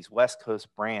Florida, these West Coast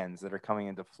brands that are coming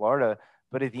into Florida.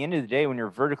 But at the end of the day, when you're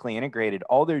vertically integrated,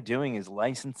 all they're doing is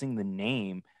licensing the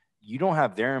name. You don't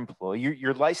have their employee.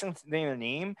 You're licensing their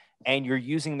name and you're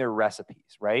using their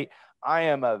recipes, right? I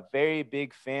am a very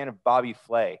big fan of Bobby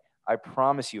Flay. I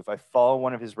promise you, if I follow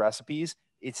one of his recipes,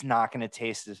 it's not going to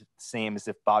taste the same as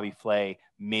if Bobby Flay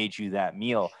made you that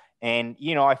meal. And,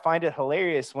 I find it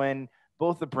hilarious when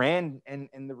both the brand and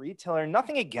the retailer,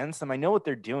 nothing against them. I know what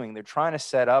they're doing. They're trying to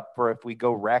set up for if we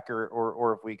go rec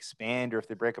or if we expand or if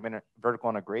they break up in vertical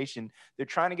integration, they're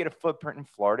trying to get a footprint in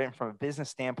Florida. And from a business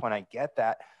standpoint, I get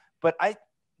that. But I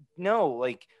know,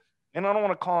 like, and I don't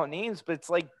want to call it names, but it's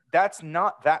like, that's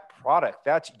not that product.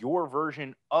 That's your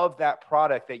version of that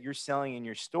product that you're selling in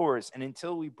your stores. And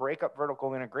until we break up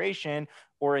vertical integration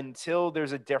or until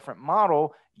there's a different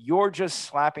model, you're just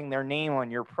slapping their name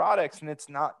on your products. And it's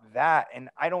not that. And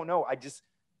I don't know.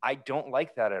 I don't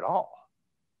like that at all.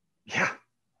 Yeah.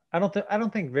 I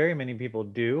don't think very many people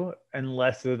do,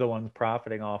 unless they're the ones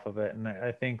profiting off of it. And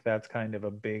I think that's kind of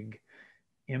a big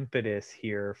impetus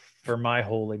here for my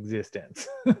whole existence.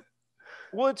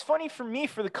 Well, it's funny for me,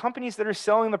 for the companies that are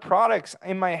selling the products,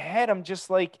 in my head, I'm just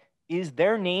like, is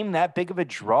their name that big of a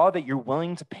draw that you're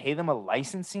willing to pay them a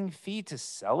licensing fee to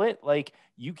sell it? Like,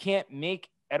 you can't make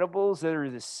edibles that are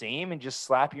the same and just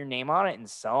slap your name on it and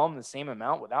sell them the same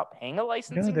amount without paying a No,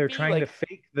 licensing they're fee? trying to Like,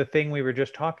 fake the thing we were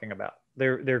just talking about.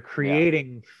 They're yeah,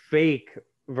 creating fake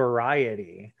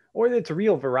variety, or it's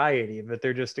real variety, but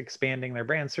they're just expanding their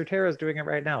brand. Certera is doing it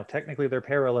right now. Technically, they're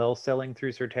parallel selling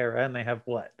through Certera, and they have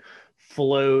what?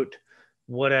 Float,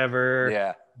 whatever,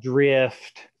 yeah,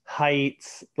 Drift,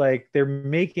 Heights. Like, they're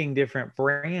making different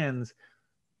brands.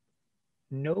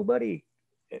 Nobody,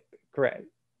 correct.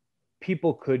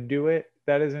 People could do it.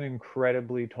 That is an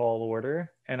incredibly tall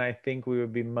order. And I think we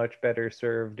would be much better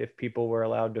served if people were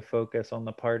allowed to focus on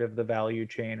the part of the value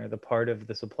chain or the part of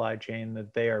the supply chain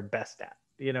that they are best at.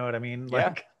 You know what I mean? yeah.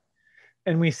 Like,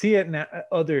 and we see it in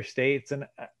other states. And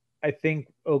I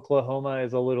think Oklahoma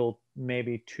is a little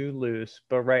maybe too loose,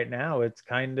 but right now it's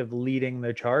kind of leading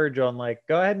the charge on, like,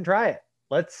 go ahead and try it.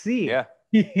 Let's see, Yeah.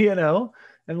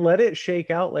 and let it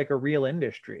shake out like a real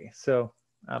industry. So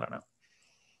I don't know.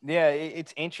 Yeah,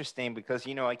 it's interesting because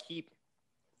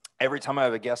every time I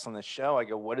have a guest on the show, I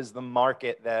go, what is the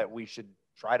market that we should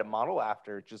try to model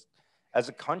after just as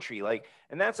a country? Like,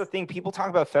 and that's the thing. People talk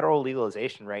about federal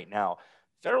legalization right now.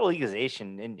 Federal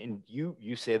legalization, and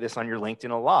you say this on your LinkedIn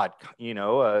a lot, you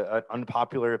know, an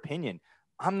unpopular opinion.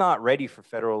 I'm not ready for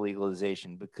federal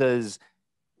legalization because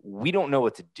we don't know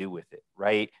what to do with it,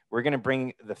 right? We're going to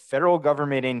bring the federal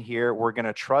government in here. We're going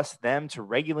to trust them to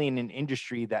regulate an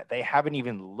industry that they haven't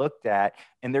even looked at.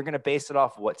 And they're going to base it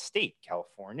off what state?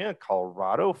 California,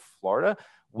 Colorado, Florida.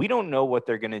 We don't know what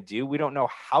they're going to do. We don't know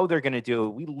how they're going to do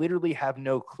it. We literally have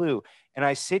no clue. And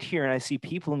I sit here and I see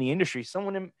people in the industry.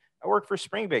 I work for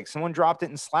Springbig. Someone dropped it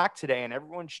in Slack today and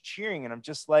everyone's cheering. And I'm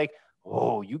just like,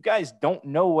 oh, you guys don't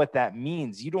know what that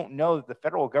means. You don't know that the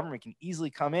federal government can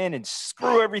easily come in and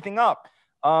screw everything up.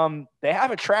 They have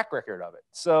a track record of it.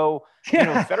 So,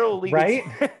 Yeah, federal legal. right?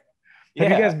 Yeah.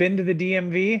 Have you guys been to the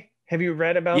DMV? Have you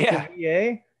read about Yeah. the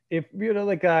VA? If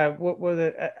like what was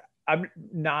it? I'm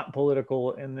not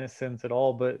political in this sense at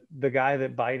all, but the guy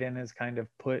that Biden has kind of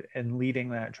put and leading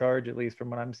that charge, at least from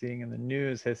what I'm seeing in the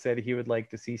news, has said he would like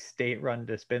to see state-run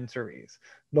dispensaries.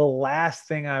 The last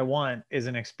thing I want is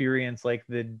an experience like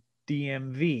the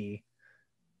DMV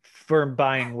for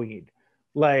buying weed.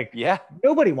 Like, Yeah.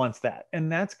 nobody wants that.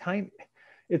 And that's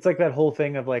it's like that whole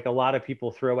thing of like a lot of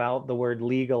people throw out the word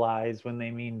legalize when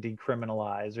they mean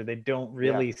decriminalize, or they don't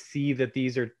really see that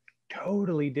these are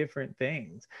totally different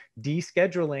things.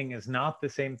 Descheduling is not the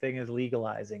same thing as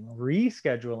legalizing.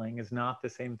 Rescheduling is not the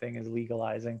same thing as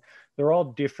legalizing. They're all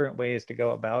different ways to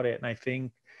go about it. And I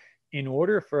think in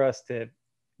order for us to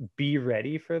be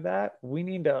ready for that, we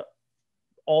need to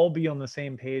all be on the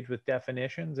same page with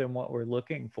definitions and what we're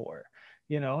looking for.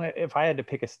 If I had to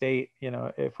pick a state,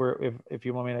 if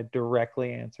you want me to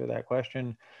directly answer that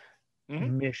question,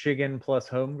 Michigan plus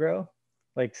home grow,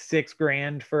 like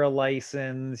 $6,000 for a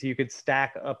license. You could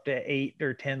stack up to 8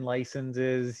 or 10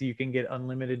 licenses. You can get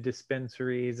unlimited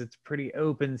dispensaries. It's pretty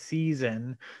open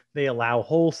season. They allow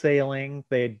wholesaling.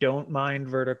 They don't mind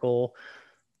vertical.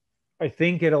 I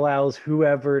think it allows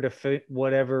whoever to fit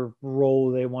whatever role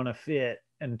they want to fit.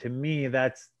 And to me,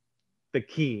 that's the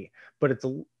key. But it's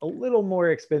a little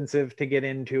more expensive to get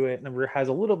into it, and it has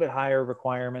a little bit higher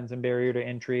requirements and barrier to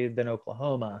entry than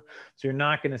Oklahoma. So you're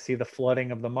not going to see the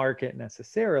flooding of the market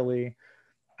necessarily.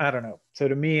 I don't know. So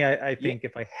to me, I think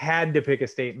if I had to pick a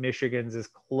state, Michigan's as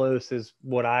close as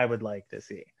what I would like to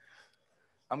see.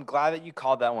 I'm glad that you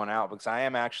called that one out because I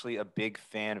am actually a big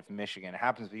fan of Michigan. It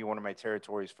happens to be one of my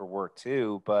territories for work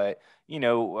too. But,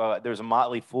 there's a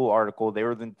Motley Fool article. They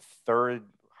were the third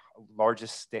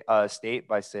largest state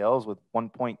by sales with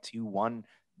 $1.21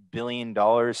 billion,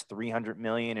 300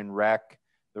 million in rec,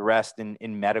 the rest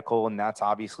in medical. And that's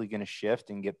obviously going to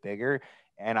shift and get bigger.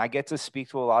 And I get to speak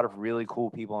to a lot of really cool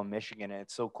people in Michigan. And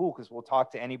it's so cool because we'll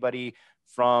talk to anybody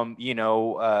from,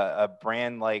 a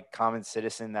brand like Common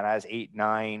Citizen that has 8,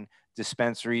 9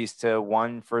 dispensaries to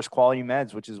one First Quality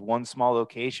Meds, which is one small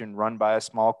location run by a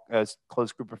small,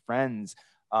 close group of friends.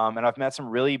 And I've met some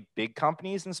really big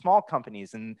companies and small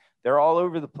companies, and they're all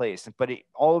over the place, but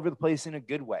all over the place in a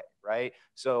good way, right?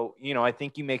 So, I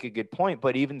think you make a good point,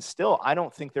 but even still, I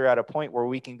don't think they're at a point where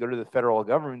we can go to the federal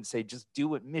government and say, just do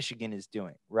what Michigan is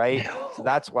doing, right? No. So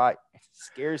that's why it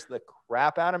scares the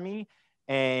crap out of me.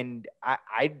 And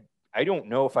I don't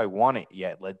know if I want it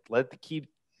yet. Let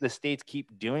the states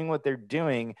keep doing what they're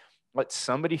doing. Let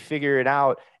somebody figure it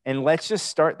out. And let's just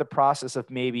start the process of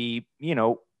maybe,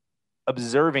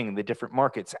 observing the different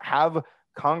markets, have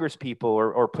Congress people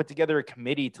or put together a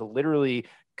committee to literally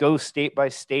go state by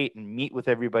state and meet with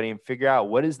everybody and figure out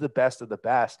what is the best of the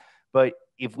best. But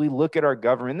if we look at our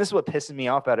government, this is what pisses me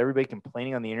off about everybody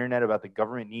complaining on the internet about the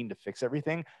government needing to fix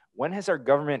everything. When has our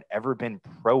government ever been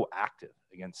proactive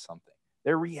against something?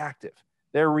 They're reactive.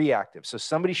 So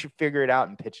somebody should figure it out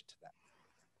and pitch it to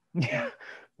them. Yeah.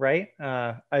 Right.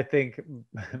 I think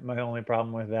my only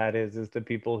problem with that is the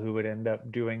people who would end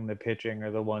up doing the pitching are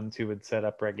the ones who would set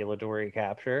up regulatory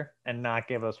capture and not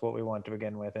give us what we want to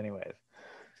begin with anyways.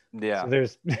 Yeah. So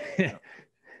there's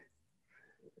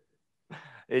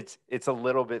it's a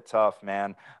little bit tough,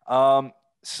 man.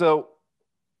 So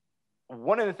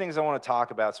one of the things I want to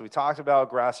talk about, so we talked about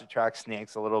grass attracts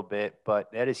snakes a little bit,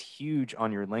 but that is huge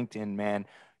on your LinkedIn, man.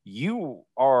 You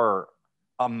are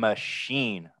a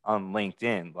machine on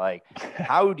LinkedIn. Like,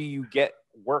 how do you get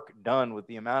work done with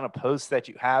the amount of posts that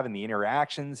you have and the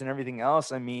interactions and everything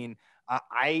else? I mean,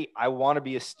 I want to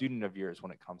be a student of yours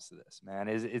when it comes to this, man.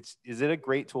 Is it a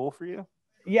great tool for you?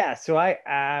 Yeah, so I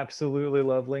absolutely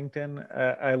love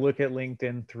LinkedIn. I look at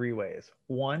LinkedIn 3 ways.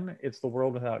 One, it's the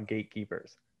world without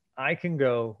gatekeepers. I can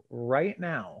go right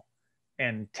now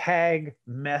and tag,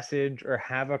 message, or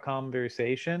have a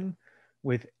conversation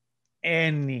with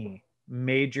any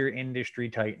major industry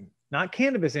titan. Not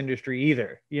cannabis industry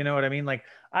either. You know what I mean? Like,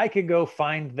 I could go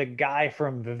find the guy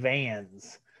from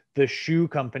Vans, the shoe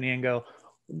company, and go,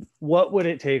 what would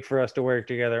it take for us to work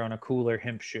together on a cooler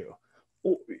hemp shoe?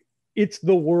 It's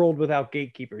the world without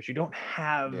gatekeepers. You don't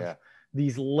have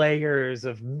these layers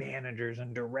of managers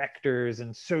and directors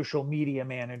and social media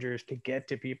managers to get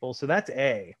to people. So that's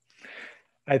A.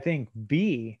 I think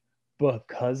B,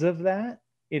 because of that,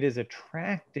 it has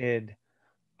attracted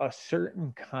a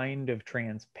certain kind of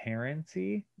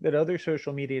transparency that other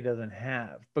social media doesn't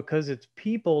have, because it's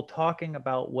people talking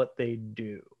about what they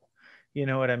do. You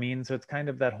know what I mean? So it's kind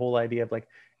of that whole idea of like,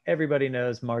 everybody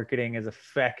knows marketing is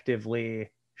effectively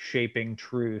shaping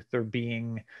truth or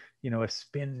being, a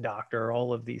spin doctor, or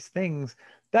all of these things.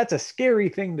 That's a scary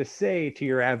thing to say to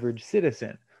your average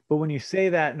citizen. But when you say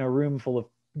that in a room full of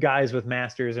guys with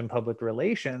masters in public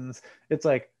relations, it's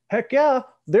like, heck yeah,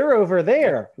 they're over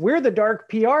there. We're the dark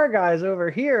PR guys over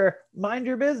here. Mind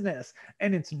your business.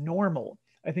 And it's normal.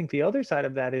 I think the other side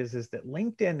of that is that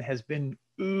LinkedIn has been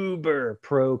uber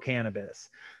pro cannabis.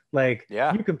 Like,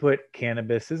 you can put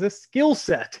cannabis as a skill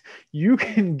set. You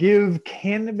can give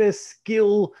cannabis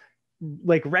skill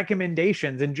like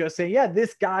recommendations and just say, yeah,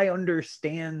 this guy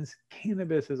understands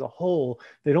cannabis as a whole.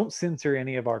 They don't censor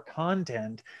any of our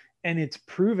content. And it's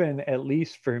proven, at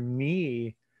least for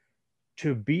me,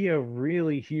 to be a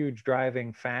really huge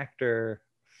driving factor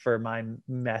for my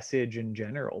message in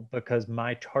general, because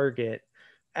my target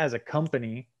as a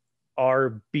company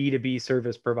are B2B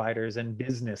service providers and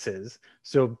businesses.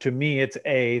 So to me, it's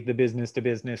A, the business to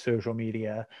business social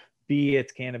media, B,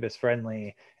 it's cannabis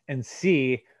friendly, and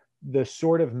C, the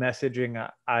sort of messaging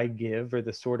I give or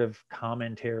the sort of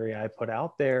commentary I put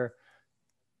out there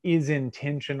is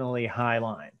intentionally high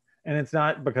line. And it's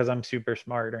not because I'm super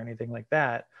smart or anything like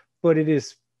that, but it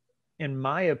is, in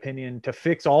my opinion, to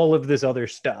fix all of this other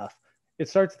stuff. It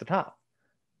starts at the top.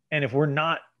 And if we're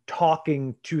not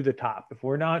talking to the top, if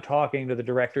we're not talking to the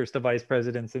directors, the vice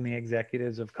presidents, and the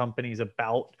executives of companies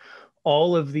about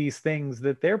all of these things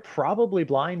that they're probably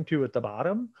blind to at the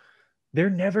bottom, they're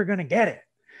never going to get it.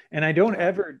 And I don't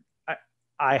ever,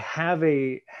 I have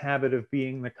a habit of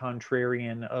being the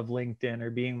contrarian of LinkedIn, or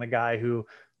being the guy who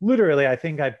literally, I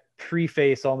think I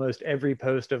preface almost every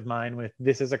post of mine with,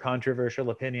 this is a controversial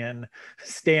opinion,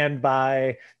 stand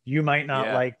by, you might not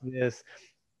like this.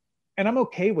 And I'm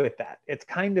okay with that. It's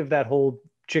kind of that whole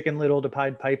Chicken Little to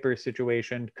Pied Piper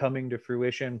situation coming to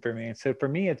fruition for me. So for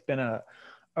me, it's been a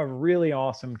really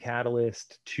awesome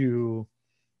catalyst to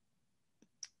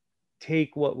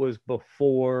take what was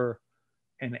before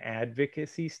an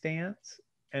advocacy stance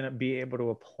and be able to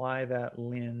apply that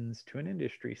lens to an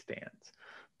industry stance.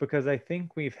 Because I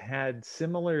think we've had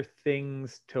similar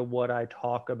things to what I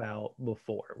talk about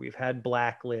before. We've had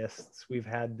blacklists, we've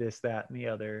had this, that, and the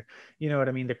other, you know what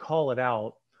I mean, to call it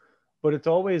out. But it's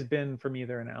always been from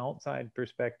either an outside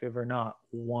perspective or not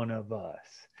one of us.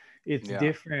 It's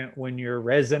different when your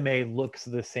resume looks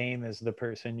the same as the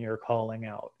person you're calling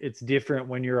out. It's different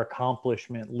when your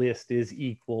accomplishment list is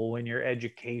equal, when your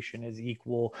education is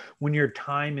equal, when your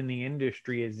time in the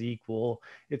industry is equal.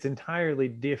 It's entirely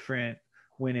different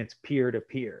when it's peer to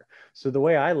peer. So the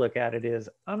way I look at it is,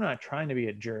 I'm not trying to be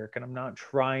a jerk, and I'm not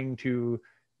trying to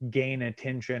gain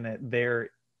attention at their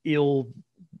ill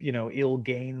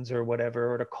gains or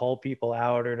whatever, or to call people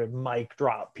out or to mic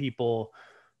drop people.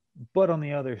 But on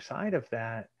the other side of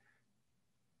that,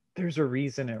 there's a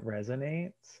reason it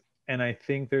resonates. And I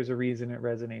think there's a reason it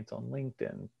resonates on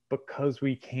LinkedIn, because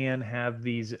we can have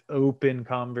these open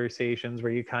conversations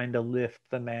where you kind of lift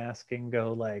the mask and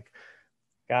go like,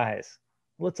 guys,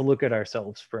 let's look at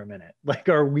ourselves for a minute. Like,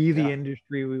 are we the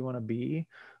industry we want to be?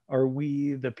 Are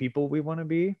we the people we want to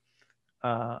be?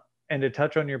 And to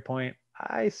touch on your point,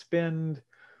 I spend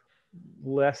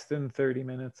less than 30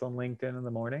 minutes on LinkedIn in the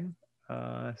morning.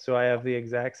 So I have the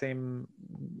exact same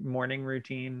morning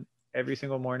routine every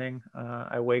single morning.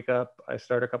 I wake up, I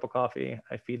start a cup of coffee,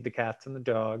 I feed the cats and the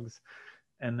dogs,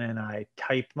 and then I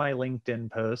type my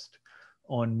LinkedIn post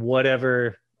on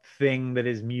whatever thing that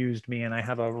has mused me. And I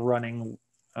have a running,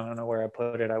 I don't know where I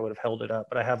put it, I would have held it up,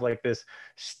 but I have like this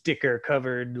sticker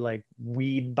covered like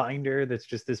weed binder that's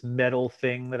just this metal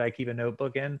thing that I keep a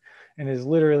notebook in, and is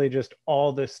literally just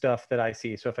all the stuff that I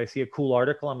see. So if I see a cool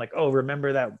article, I'm like, oh,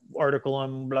 remember that article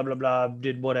on blah blah blah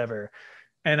did whatever,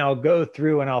 and I'll go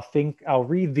through and I'll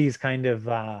read these kind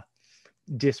of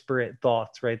disparate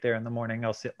thoughts right there in the morning.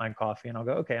 I'll sip my coffee and I'll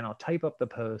go, okay, and I'll type up the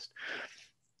post,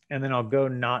 and then I'll go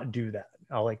not do that.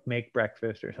 I'll like make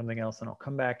breakfast or something else, and I'll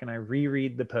come back and I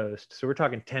reread the post. So we're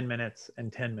talking 10 minutes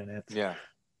and 10 minutes. Yeah.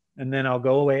 And then I'll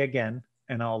go away again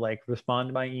and I'll like respond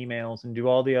to my emails and do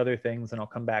all the other things. And I'll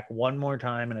come back one more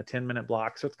time in a 10-minute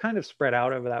block. So it's kind of spread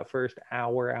out over that first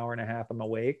hour, hour and a half I'm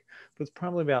awake. But it's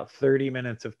probably about 30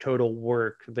 minutes of total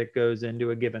work that goes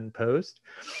into a given post.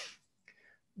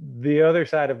 The other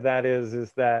side of that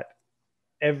is that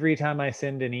every time I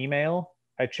send an email,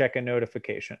 I check a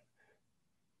notification.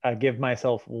 I give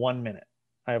myself 1 minute.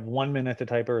 I have 1 minute to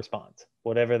type a response,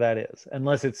 whatever that is,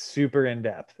 unless it's super in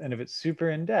depth. And if it's super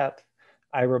in depth,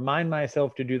 I remind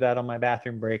myself to do that on my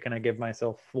bathroom break, and I give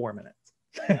myself 4 minutes.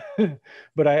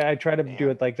 But I try to do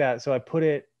it like that. So I put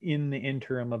it in the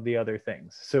interim of the other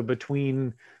things. So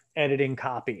between editing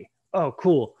copy, oh,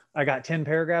 cool, I got 10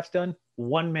 paragraphs done,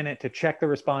 1 minute to check the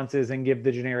responses and give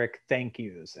the generic thank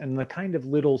yous and the kind of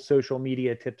little social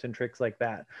media tips and tricks like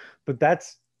that. But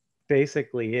that's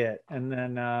basically it. And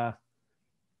then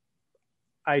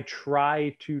I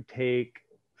try to take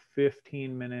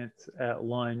 15 minutes at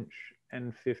lunch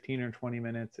and 15 or 20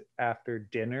 minutes after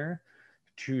dinner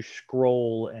to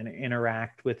scroll and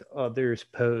interact with others'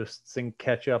 posts and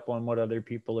catch up on what other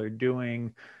people are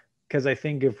doing. Because I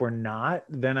think if we're not,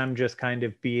 then I'm just kind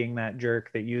of being that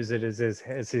jerk that uses it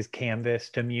as his canvas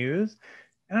to muse.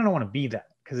 And I don't want to be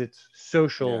that because it's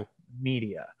social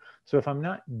media. So if I'm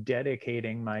not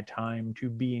dedicating my time to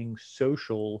being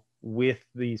social with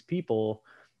these people,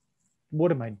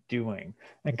 what am I doing?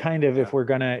 And kind of if we're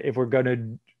gonna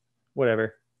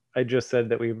whatever, I just said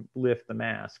that we lift the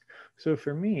mask. So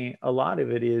for me, a lot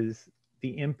of it is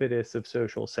the impetus of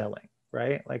social selling,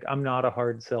 right? Like I'm not a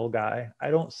hard sell guy.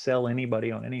 I don't sell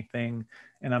anybody on anything.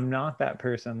 And I'm not that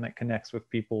person that connects with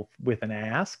people with an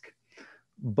ask,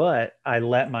 but I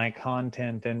let my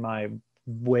content and my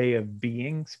way of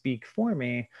being speak for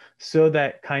me, so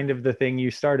that kind of the thing you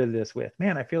started this with,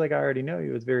 man, I feel like I already know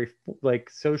you. It's very like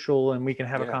social and we can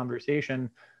have a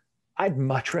conversation. I'd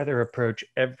much rather approach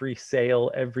every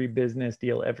sale, every business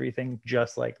deal, everything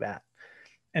just like that.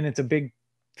 And it's a big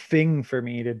thing for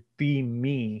me to be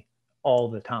me all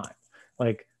the time.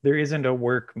 Like there isn't a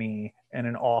work me and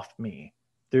an off me.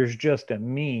 There's just a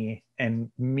me, and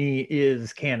me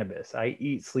is cannabis. I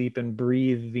eat, sleep, and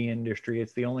breathe the industry.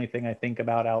 It's the only thing I think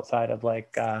about outside of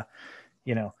like,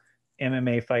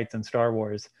 MMA fights and Star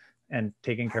Wars and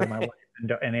taking care of my wife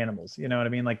and animals. You know what I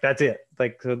mean? Like that's it.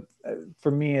 Like so,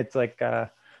 for me, it's like I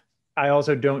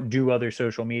also don't do other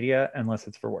social media unless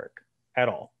it's for work at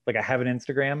all. Like I have an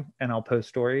Instagram and I'll post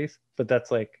stories, but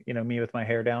that's like, me with my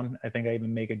hair down. I think I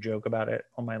even make a joke about it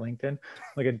on my LinkedIn.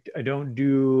 Like I don't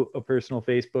do a personal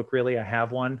Facebook really. I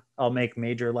have one. I'll make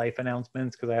major life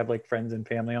announcements because I have like friends and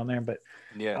family on there. But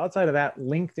outside of that,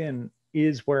 LinkedIn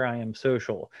is where I am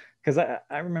social. Because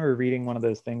I remember reading one of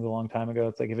those things a long time ago.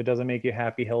 It's like, if it doesn't make you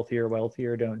happy, healthy, or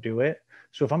wealthier, don't do it.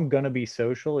 So if I'm going to be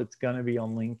social, it's going to be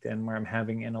on LinkedIn, where I'm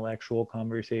having intellectual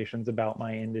conversations about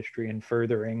my industry and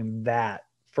furthering that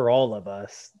for all of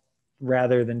us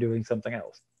rather than doing something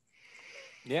else.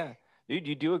 Yeah. Dude,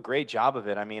 you do a great job of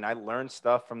it. I mean, I learned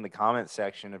stuff from the comment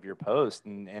section of your post,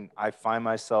 and I find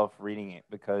myself reading it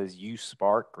because you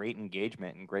spark great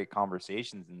engagement and great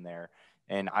conversations in there.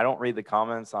 And I don't read the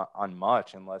comments on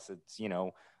much unless it's,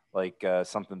 like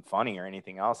something funny or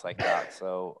anything else like that.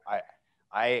 So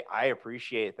I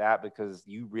appreciate that because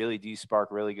you really do spark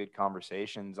really good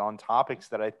conversations on topics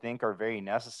that I think are very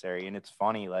necessary. And it's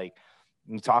funny, like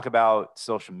you talk about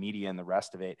social media and the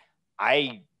rest of it.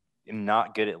 I am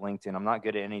not good at LinkedIn. I'm not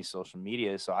good at any social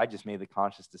media. So I just made the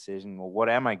conscious decision, well, what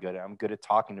am I good at? I'm good at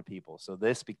talking to people. So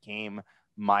this became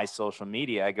my social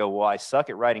media. I go, well, I suck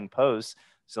at writing posts.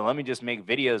 So let me just make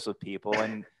videos with people.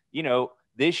 And,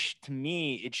 this to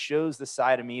me, it shows the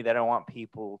side of me that I want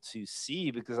people to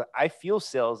see, because I feel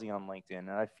salesy on LinkedIn.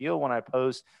 And I feel when I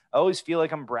post, I always feel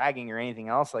like I'm bragging or anything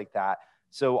else like that.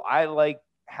 So I like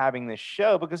having this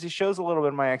show because it shows a little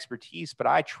bit of my expertise, but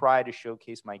I try to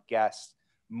showcase my guests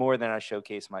more than I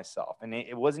showcase myself. And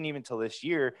it wasn't even until this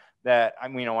year that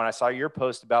when I saw your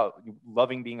post about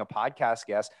loving being a podcast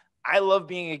guest, I love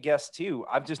being a guest too.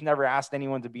 I've just never asked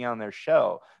anyone to be on their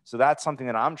show. So that's something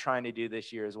that I'm trying to do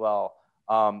this year as well,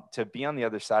 to be on the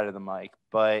other side of the mic.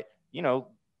 But,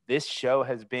 this show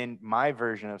has been my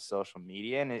version of social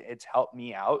media, and it's helped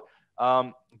me out.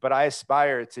 But I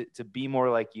aspire to be more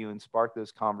like you and spark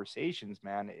those conversations,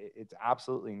 man. It's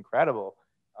absolutely incredible.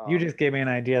 You just gave me an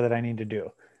idea that I need to do.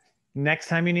 Next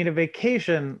time you need a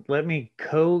vacation, let me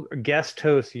guest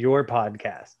host your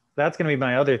podcast. That's going to be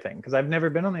my other thing, because I've never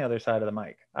been on the other side of the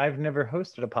mic. I've never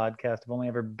hosted a podcast. I've only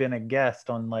ever been a guest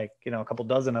on a couple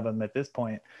dozen of them at this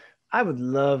point. I would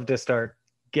love to start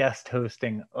guest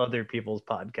hosting other people's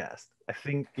podcasts. I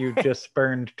think you just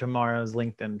spurned tomorrow's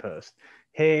LinkedIn post.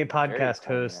 Hey, podcast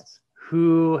Very cool, hosts,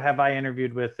 who have I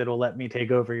interviewed with that'll let me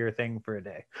take over your thing for a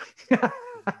day?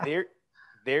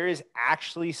 There is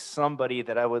actually somebody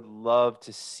that I would love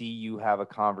to see you have a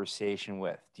conversation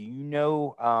with. Do you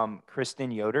know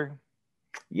Kristen Yoder?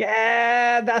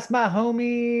 Yeah, that's my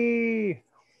homie.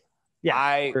 Yeah.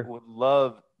 I would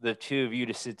love the two of you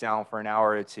to sit down for an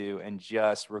hour or two and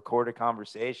just record a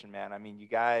conversation, man. I mean, you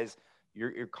guys,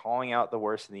 you're calling out the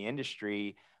worst in the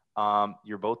industry.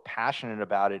 You're both passionate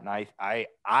about it, and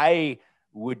I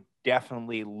would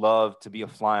definitely love to be a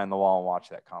fly on the wall and watch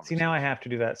that conversation. See, now I have to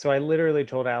do that. So I literally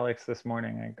told Alex this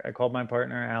morning. I called my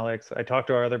partner, Alex. I talked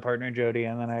to our other partner, Jody,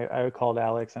 and then I called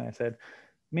Alex and I said,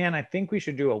 man, I think we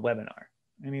should do a webinar.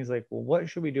 And he's like, well, what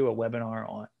should we do a webinar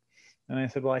on? And I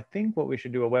said, well, I think what we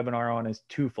should do a webinar on is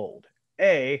twofold.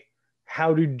 A,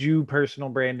 how to do personal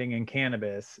branding in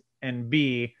cannabis, and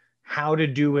B, how to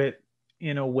do it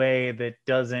in a way that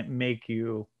doesn't make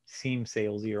you seem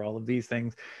salesy or all of these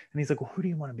things. And he's like, well, who do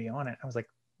you want to be on it? I was like,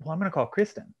 well, I'm going to call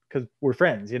Kristen because we're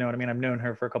friends. You know what I mean? I've known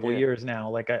her for a couple of years now.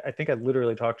 Like, I think I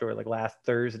literally talked to her like last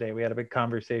Thursday. We had a big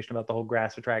conversation about the whole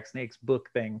Grass Attract Snakes book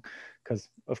thing. Because,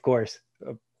 of course,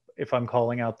 if I'm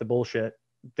calling out the bullshit,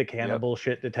 the canna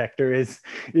bullshit detector is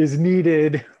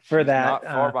needed for that. Not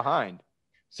far behind.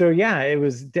 So yeah, it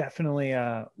was definitely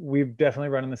we've definitely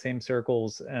run in the same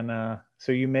circles, and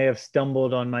so you may have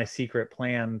stumbled on my secret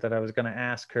plan that I was going to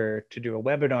ask her to do a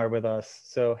webinar with us.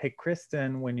 So hey,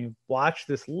 Kristen, when you watch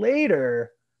this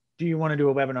later, do you want to do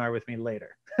a webinar with me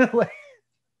later?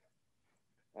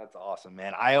 That's awesome,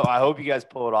 man. I hope you guys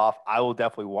pull it off. I will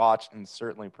definitely watch and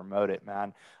certainly promote it,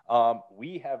 man.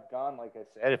 We have gone, like I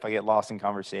said, if I get lost in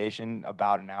conversation,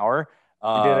 about an hour.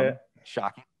 You did it.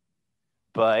 Shocking.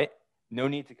 But no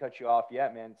need to cut you off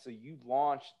yet, man. So you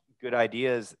launched Good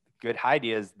Highdeas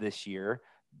this year.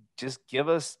 Just give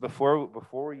us, before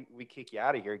we kick you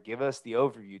out of here, give us the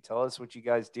overview. Tell us what you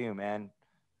guys do, man.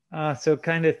 So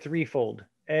kind of threefold.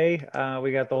 We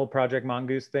got the whole Project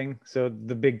Mongoose thing. So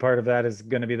the big part of that is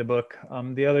going to be the book.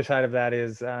 The other side of that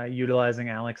is utilizing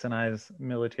Alex and I's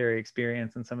military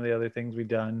experience and some of the other things we've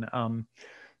done.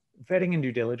 Vetting and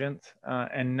due diligence.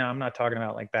 And no, I'm not talking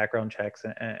about like background checks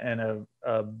and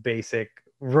a basic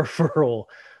referral.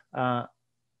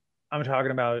 I'm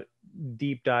talking about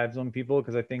deep dives on people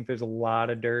because I think there's a lot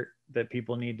of dirt that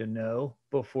people need to know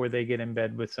before they get in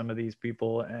bed with some of these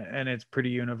people, and it's pretty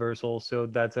universal. So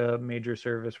that's a major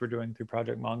service we're doing through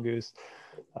Project Mongoose.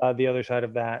 The other side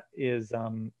of that is if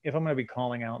I'm going to be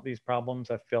calling out these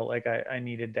problems, I felt like I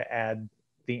needed to add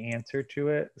the answer to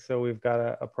it. So we've got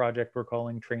a project we're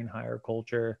calling Train Hire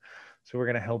Culture. So we're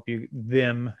going to help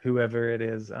whoever it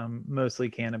is, mostly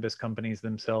cannabis companies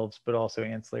themselves, but also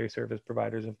ancillary service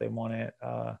providers if they want it,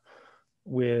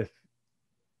 with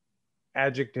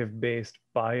adjective-based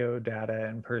bio data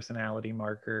and personality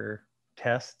marker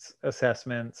tests,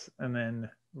 assessments, and then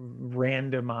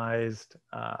randomized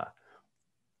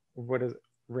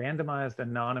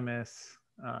anonymous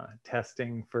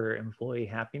testing for employee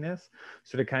happiness.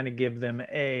 So to kind of give them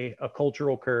a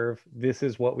cultural curve, this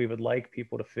is what we would like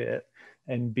people to fit,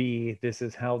 and B, this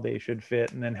is how they should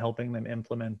fit, and then helping them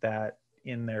implement that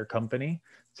in their company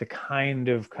to kind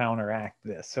of counteract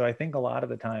this. So I think a lot of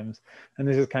the times, and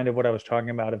this is kind of what I was talking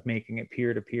about of making it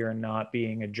peer-to-peer and not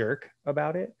being a jerk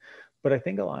about it, but I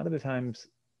think a lot of the times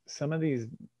some of these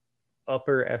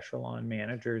upper echelon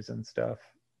managers and stuff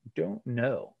don't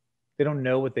know. They don't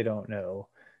know what they don't know.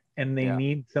 And they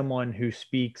need someone who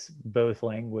speaks both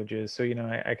languages. So,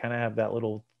 I kind of have that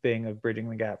little thing of bridging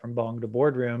the gap from bong to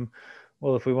boardroom.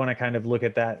 Well, if we want to kind of look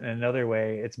at that in another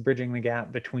way, it's bridging the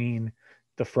gap between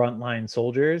the frontline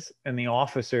soldiers and the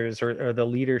officers or the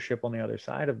leadership on the other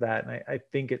side of that. And I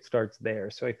think it starts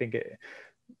there. So I think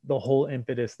the whole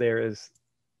impetus there is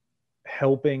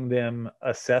helping them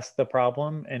assess the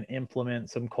problem and implement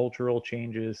some cultural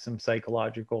changes, some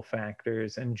psychological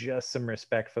factors, and just some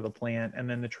respect for the plant, and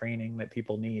then the training that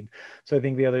people need. So I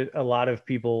think a lot of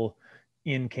people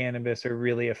in cannabis are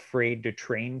really afraid to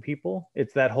train people.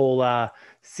 It's that whole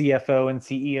CFO and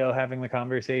CEO having the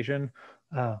conversation.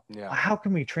 How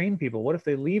can we train people? What if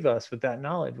they leave us with that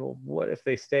knowledge? Well, what if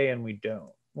they stay and we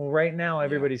don't? Well, right now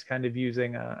everybody's kind of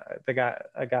using a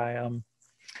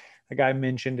guy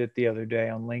mentioned it the other day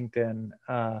on LinkedIn,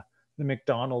 the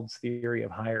McDonald's theory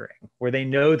of hiring, where they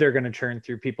know they're going to churn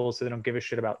through people, so they don't give a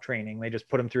shit about training. They just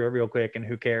put them through it real quick, and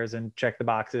who cares, and check the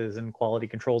boxes, and quality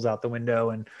controls out the window,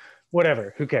 and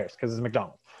whatever, who cares, because it's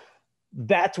McDonald's.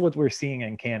 That's what we're seeing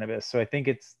in cannabis. So I think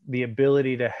it's the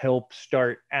ability to help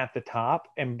start at the top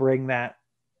and bring that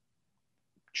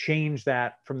change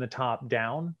that from the top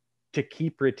down to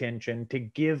keep retention, to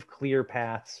give clear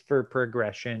paths for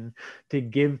progression, to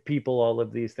give people all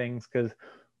of these things. Because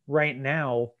right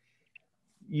now,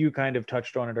 you kind of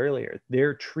touched on it earlier,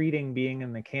 they're treating being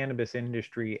in the cannabis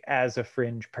industry as a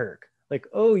fringe perk. Like,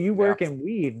 oh, you work in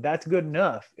weed, that's good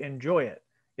enough, enjoy it.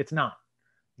 It's not.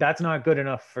 That's not good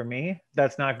enough for me.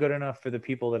 That's not good enough for the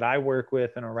people that I work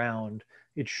with and around.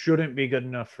 It shouldn't be good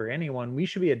enough for anyone. We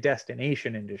should be a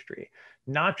destination industry,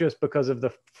 not just because of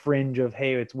the fringe of,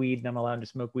 hey, it's weed and I'm allowed to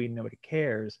smoke weed and nobody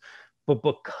cares, but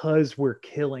because we're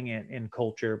killing it in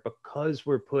culture, because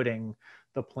we're putting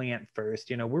the plant first.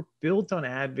 You know, we're built on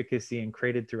advocacy and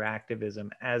created through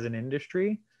activism as an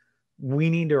industry. We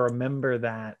need to remember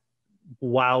that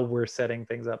while we're setting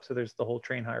things up. So there's the whole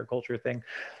train hire culture thing.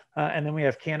 And then we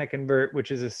have Canna Convert,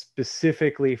 which is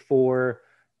specifically for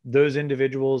those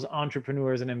individuals,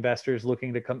 entrepreneurs, and investors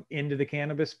looking to come into the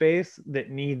cannabis space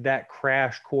that need that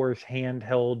crash course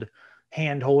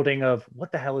hand-holding of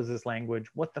what the hell is this language?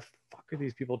 What the fuck are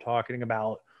these people talking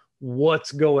about?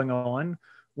 What's going on?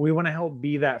 We want to help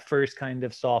be that first kind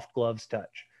of soft gloves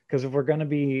touch. Because if we're going to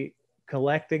be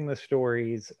collecting the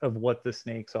stories of what the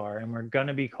snakes are and we're going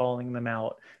to be calling them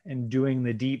out and doing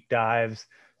the deep dives,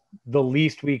 the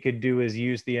least we could do is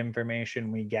use the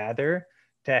information we gather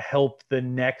to help the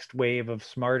next wave of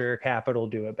smarter capital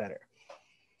do it better.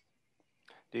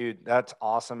 Dude, that's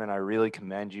awesome. And I really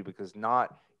commend you because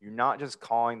you're not just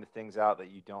calling the things out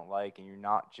that you don't like, and you're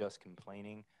not just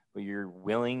complaining, but you're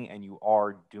willing and you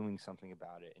are doing something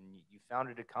about it. And you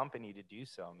founded a company to do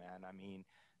so, man. I mean,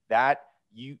 that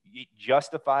it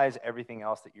justifies everything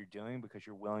else that you're doing because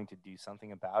you're willing to do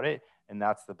something about it. And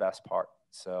that's the best part.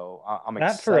 So I'm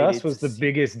excited. That for us was the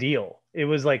biggest deal. It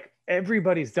was like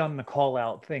everybody's done the call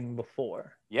out thing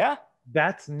before. Yeah.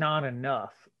 That's not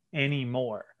enough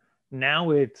anymore.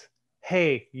 Now it's,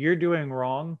 hey, you're doing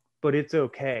wrong, but it's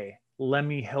okay. Let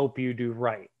me help you do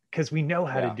right. Because we know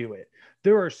how to do it.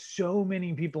 There are so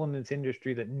many people in this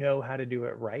industry that know how to do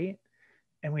it right.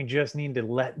 And we just need to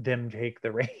let them take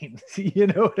the reins. You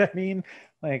know what I mean?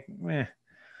 Like, meh.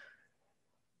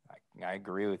 I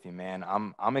agree with you, man.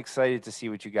 I'm excited to see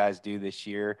what you guys do this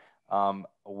year.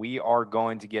 We are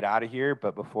going to get out of here,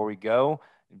 but before we go,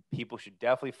 people should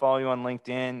definitely follow you on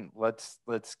LinkedIn. Let's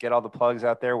get all the plugs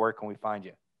out there. Where can we find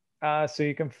you? So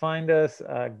you can find us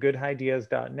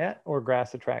goodhighdeas.net or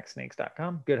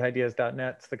grassattractsnakes.com.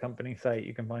 Goodhighdeas.net is the company site.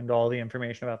 You can find all the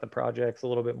information about the projects, a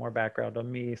little bit more background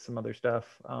on me, some other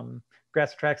stuff.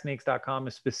 Grassattractsnakes.com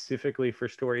is specifically for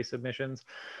story submissions.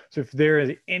 So if there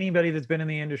is anybody that's been in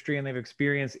the industry and they've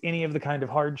experienced any of the kind of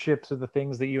hardships or the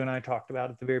things that you and I talked about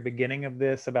at the very beginning of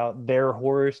this about their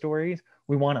horror stories,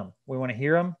 we want them. We want to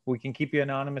hear them. We can keep you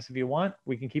anonymous if you want.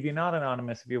 We can keep you not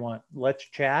anonymous if you want. Let's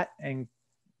chat and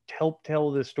help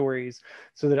tell the stories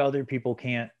so that other people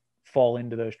can't fall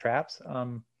into those traps.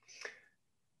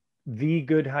 The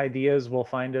Good Highdeas will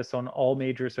find us on all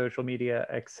major social media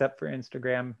except for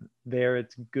Instagram. There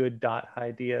it's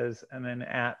good.highdeas, and then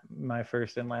at my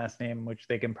first and last name, which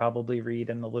they can probably read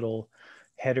in the little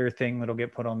header thing that'll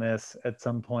get put on this at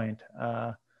some point,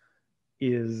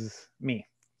 is me.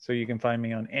 So you can find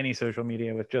me on any social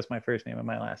media with just my first name and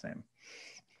my last name.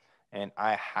 And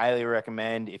I highly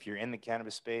recommend, if you're in the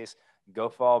cannabis space, go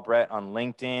follow Brett on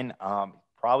LinkedIn.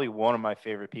 Probably one of my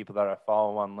favorite people that I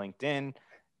follow on LinkedIn.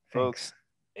 Folks,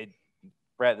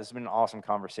 Brett, this has been an awesome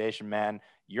conversation, man.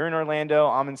 You're in Orlando.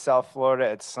 I'm in South Florida.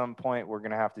 At some point, we're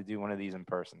going to have to do one of these in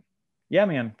person. Yeah,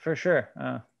 man, for sure.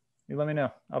 You let me know.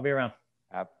 I'll be around.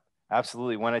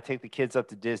 Absolutely. When I take the kids up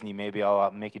to Disney, maybe I'll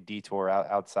make a detour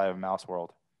outside of Mouse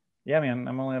World. Yeah, man.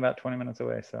 I'm only about 20 minutes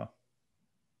away, so.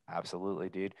 Absolutely,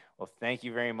 dude. Well, thank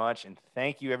you very much. And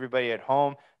thank you, everybody at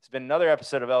home. It's been another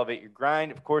episode of Elevate Your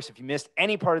Grind. Of course, if you missed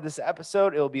any part of this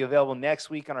episode, it will be available next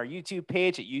week on our YouTube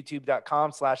page at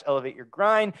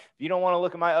youtube.com/elevateyourgrind. If you don't want to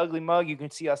look at my ugly mug, you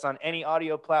can see us on any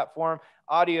audio platform,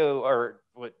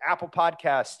 Apple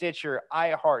Podcasts, Stitcher,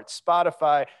 iHeart,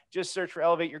 Spotify. Just search for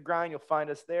Elevate Your Grind. You'll find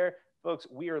us there. Folks,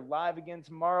 we are live again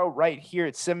tomorrow right here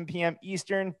at 7 p.m.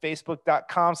 Eastern,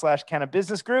 facebook.com/Canna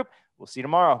Business Group. We'll see you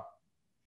tomorrow.